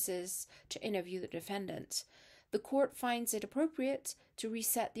services to interview the defendant. The court finds it appropriate to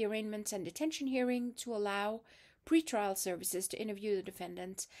reset the arraignment and detention hearing to allow pretrial services to interview the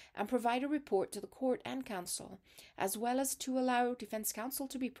defendant and provide a report to the court and counsel, as well as to allow defense counsel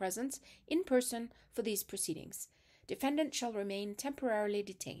to be present in person for these proceedings. Defendant shall remain temporarily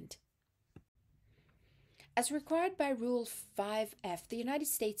detained. As required by Rule 5F, the United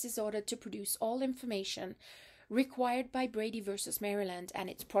States is ordered to produce all information required by Brady v. Maryland and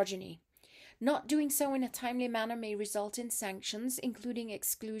its progeny. Not doing so in a timely manner may result in sanctions, including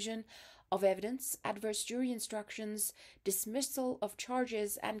exclusion of evidence, adverse jury instructions, dismissal of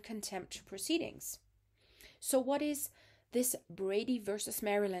charges, and contempt proceedings. So what is this Brady v.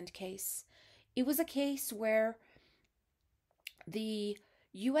 Maryland case? It was a case where the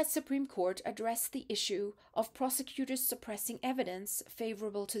U.S. Supreme Court addressed the issue of prosecutors suppressing evidence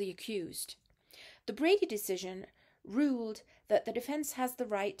favorable to the accused. The Brady decision ruled that the defense has the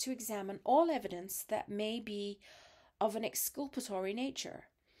right to examine all evidence that may be of an exculpatory nature.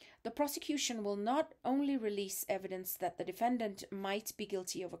 The prosecution will not only release evidence that the defendant might be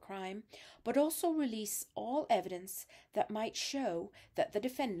guilty of a crime, but also release all evidence that might show that the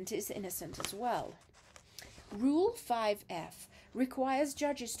defendant is innocent as well. Rule 5F requires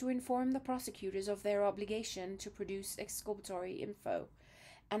judges to inform the prosecutors of their obligation to produce exculpatory info,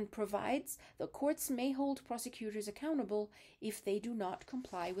 and provides that courts may hold prosecutors accountable if they do not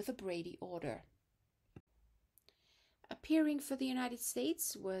comply with a Brady order. Appearing for the United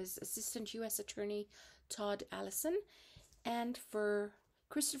States was Assistant U.S. Attorney Todd Allison, and for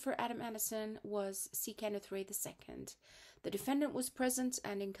Christopher Adam Anderson was C. Kenneth Ray II. The defendant was present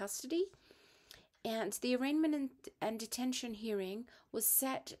and in custody, and the arraignment and detention hearing was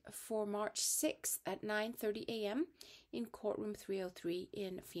set for March 6th at 9:30 a.m. in courtroom 303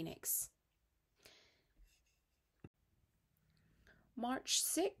 in Phoenix. March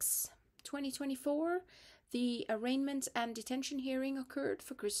 6, 2024, the arraignment and detention hearing occurred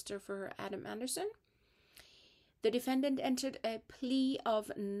for Christopher Adam Anderson. The defendant entered a plea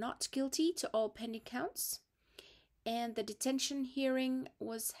of not guilty to all pending counts, and the detention hearing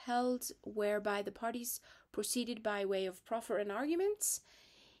was held whereby the parties proceeded by way of proffer and arguments.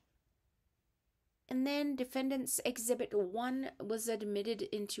 And then defendant's Exhibit 1 was admitted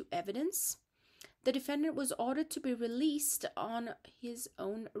into evidence. The defendant was ordered to be released on his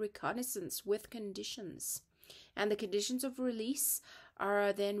own recognizance with conditions, and the conditions of release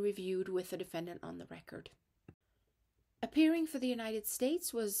are then reviewed with the defendant on the record. Appearing for the United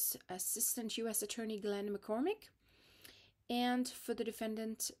States was Assistant U.S. Attorney Glenn McCormick, and for the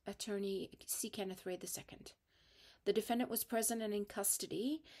defendant, Attorney C. Kenneth Ray II. The defendant was present and in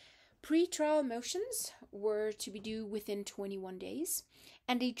custody. Pre-trial motions were to be due within 21 days,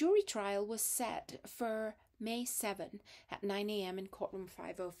 and a jury trial was set for May 7 at 9 a.m. in courtroom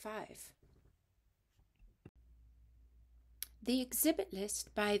 505. The exhibit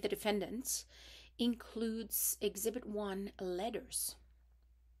list by the defendant includes Exhibit 1, letters.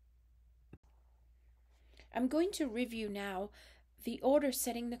 I'm going to review now the order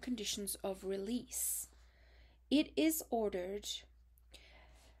setting the conditions of release. It is ordered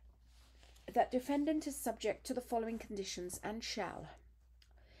that defendant is subject to the following conditions and shall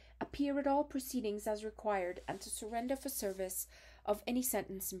appear at all proceedings as required and to surrender for service of any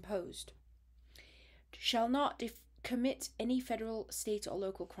sentence imposed. Shall not commit any federal, state, or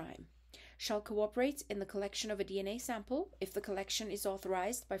local crime. Shall cooperate in the collection of a DNA sample if the collection is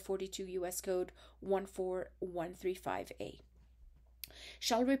authorized by 42 U.S. Code 14135A.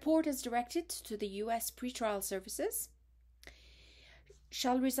 Shall report as directed to the U.S. pretrial services.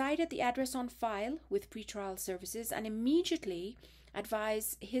 Shall reside at the address on file with pretrial services and immediately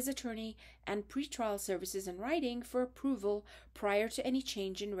advise his attorney and pretrial services in writing for approval prior to any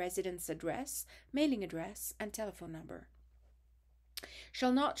change in residence address, mailing address, and telephone number.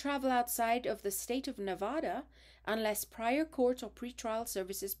 Shall not travel outside of the state of Nevada unless prior court or pretrial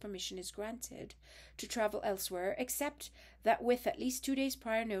services permission is granted to travel elsewhere, except that with at least 2 days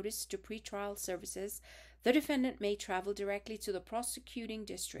prior notice to pretrial services, the defendant may travel directly to the prosecuting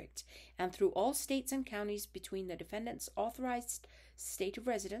district and through all states and counties between the defendant's authorized state of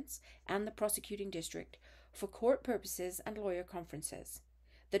residence and the prosecuting district for court purposes and lawyer conferences.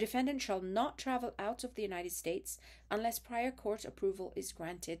 The defendant shall not travel out of the United States unless prior court approval is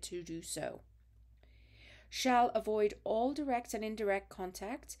granted to do so. Shall avoid all direct and indirect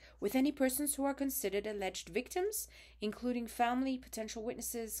contact with any persons who are considered alleged victims, including family, potential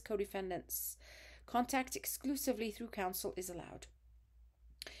witnesses, co-defendants. Contact exclusively through counsel is allowed.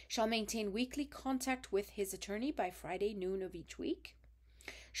 Shall maintain weekly contact with his attorney by Friday noon of each week.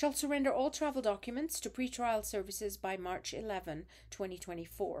 Shall surrender all travel documents to pretrial services by March 11,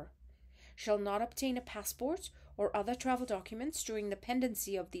 2024. Shall not obtain a passport or other travel documents during the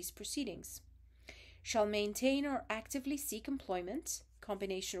pendency of these proceedings. Shall maintain or actively seek employment,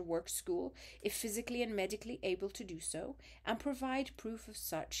 combination of work, school, if physically and medically able to do so, and provide proof of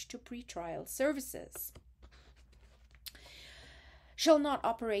such to pretrial services. Shall not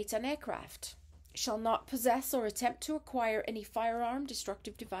operate an aircraft. Shall not possess or attempt to acquire any firearm,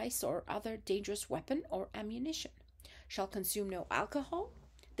 destructive device, or other dangerous weapon or ammunition. Shall consume no alcohol.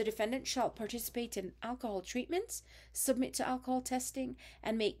 The defendant shall participate in alcohol treatments, submit to alcohol testing,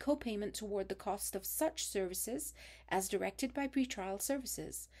 and make co-payment toward the cost of such services as directed by pretrial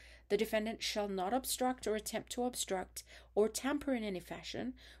services. The defendant shall not obstruct or attempt to obstruct or tamper in any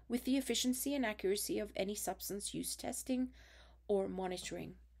fashion with the efficiency and accuracy of any substance use testing or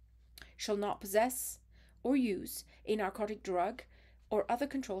monitoring. Shall not possess or use a narcotic drug or other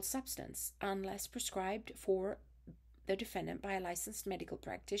controlled substance unless prescribed for the defendant by a licensed medical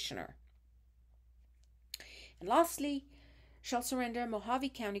practitioner. And lastly, shall surrender Mojave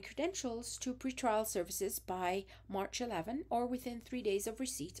County credentials to pretrial services by March 11 or within 3 days of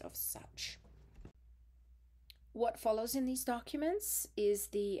receipt of such. What follows in these documents is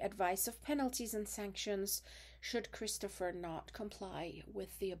the advice of penalties and sanctions should Christopher not comply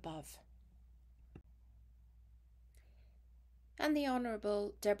with the above. And the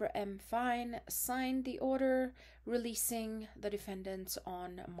Honorable Deborah M. Fine signed the order releasing the defendant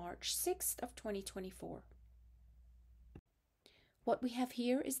on March 6th of 2024. What we have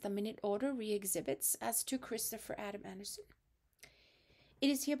here is the minute order re-exhibits as to Christopher Adam Anderson.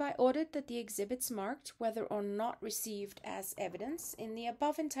 It is hereby ordered that the exhibits marked whether or not received as evidence in the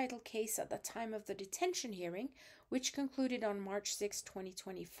above entitled case at the time of the detention hearing, which concluded on March 6,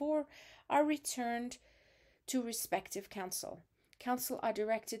 2024, are returned to respective counsel. Counsel are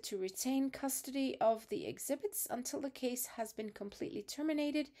directed to retain custody of the exhibits until the case has been completely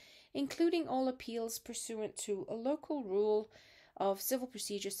terminated, including all appeals pursuant to a local rule of Civil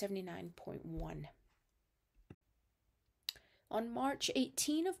Procedure 79.1. On March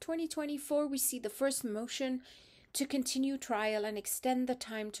 18 of 2024, we see the first motion to continue trial and extend the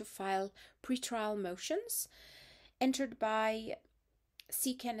time to file pretrial motions, entered by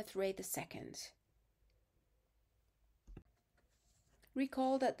C. Kenneth Ray II.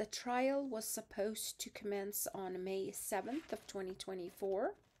 Recall that the trial was supposed to commence on May 7th of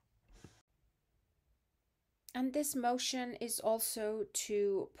 2024. And this motion is also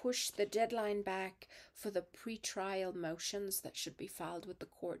to push the deadline back for the pretrial motions that should be filed with the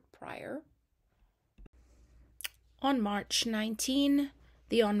court prior. On March 19,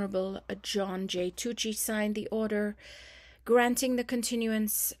 the Honorable John J. Tucci signed the order granting the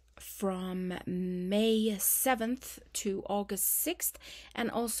continuance from May 7th to August 6th, and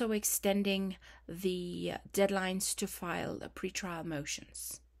also extending the deadlines to file the pretrial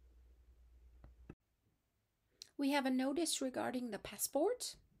motions. We have a notice regarding the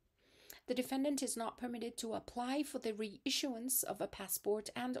passport. The defendant is not permitted to apply for the reissuance of a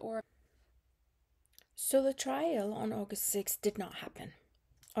passport and/or So the trial on August 6th did not happen.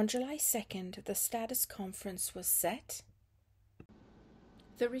 On July 2nd, the status conference was set.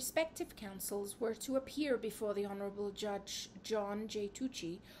 The respective counsels were to appear before the Honorable Judge John J.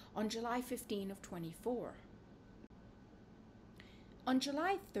 Tucci on July 15 of 24. On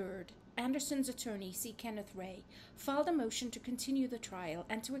July 3rd, Anderson's attorney, C. Kenneth Ray, filed a motion to continue the trial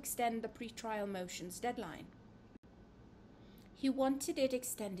and to extend the pretrial motions deadline. He wanted it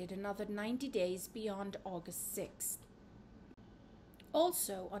extended another 90 days beyond August 6th.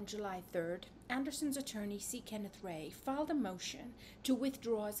 Also, on July 3rd, Anderson's attorney, C. Kenneth Ray, filed a motion to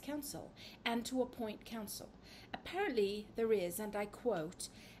withdraw as counsel and to appoint counsel. Apparently, there is, and I quote,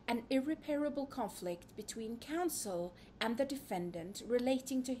 an irreparable conflict between counsel and the defendant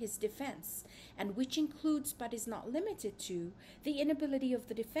relating to his defense, and which includes but is not limited to the inability of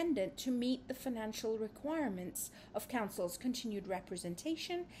the defendant to meet the financial requirements of counsel's continued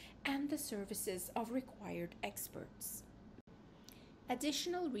representation and the services of required experts.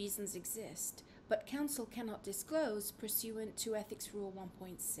 Additional reasons exist, but counsel cannot disclose pursuant to Ethics Rule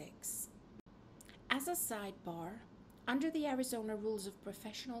 1.6. As a sidebar, under the Arizona Rules of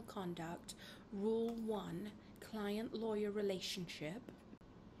Professional Conduct, Rule 1, Client-Lawyer Relationship,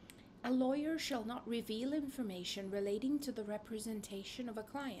 a lawyer shall not reveal information relating to the representation of a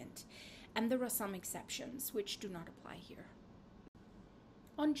client, and there are some exceptions which do not apply here.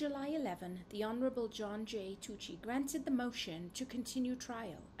 On July 11, the Honorable John J. Tucci granted the motion to continue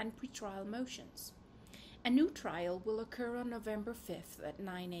trial and pretrial motions. A new trial will occur on November 5th at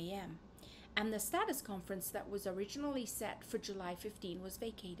 9 a.m., and the status conference that was originally set for July 15 was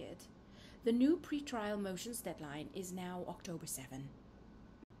vacated. The new pretrial motions deadline is now October 7.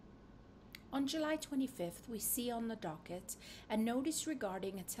 On July 25th, we see on the docket a notice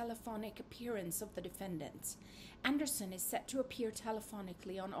regarding a telephonic appearance of the defendant. Anderson is set to appear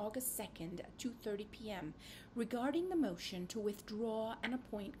telephonically on August 2nd at 2:30 p.m. regarding the motion to withdraw and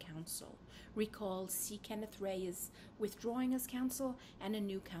appoint counsel. Recall, C. Kenneth Ray is withdrawing as counsel and a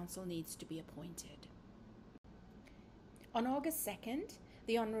new counsel needs to be appointed. On August 2nd,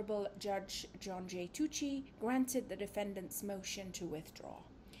 the Honorable Judge John J. Tucci granted the defendant's motion to withdraw,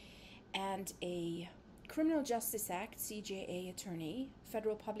 and a Criminal Justice Act CJA attorney,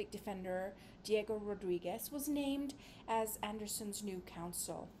 Federal Public Defender Diego Rodriguez, was named as Anderson's new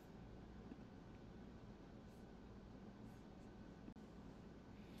counsel.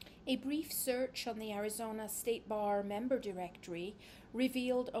 A brief search on the Arizona State Bar member directory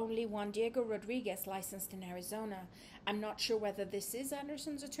revealed only one Diego Rodriguez licensed in Arizona. I'm not sure whether this is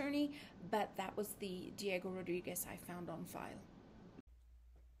Anderson's attorney, but that was the Diego Rodriguez I found on file.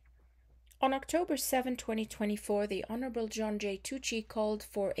 On October 7, 2024, the Honorable John J. Tucci called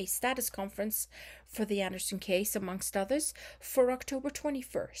for a status conference for the Anderson case, amongst others, for October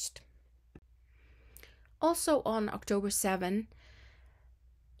 21st. Also on October 7,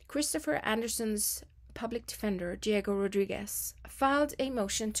 Christopher Anderson's public defender, Diego Rodriguez, filed a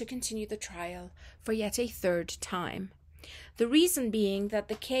motion to continue the trial for yet a third time. The reason being that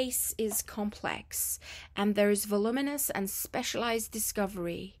the case is complex and there is voluminous and specialized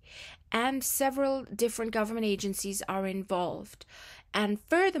discovery, and several different government agencies are involved. And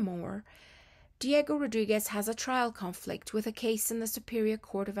furthermore, Diego Rodriguez has a trial conflict with a case in the Superior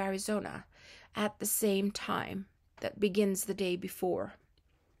Court of Arizona at the same time that begins the day before.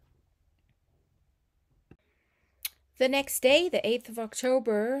 The next day, the 8th of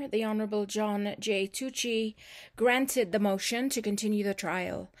October, the Honorable John J. Tucci granted the motion to continue the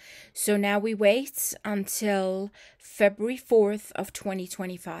trial. So now we wait until February 4th of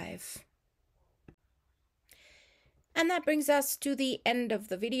 2025. And that brings us to the end of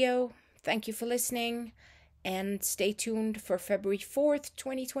the video. Thank you for listening, and stay tuned for February 4th,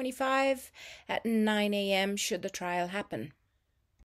 2025 at 9 a.m. should the trial happen.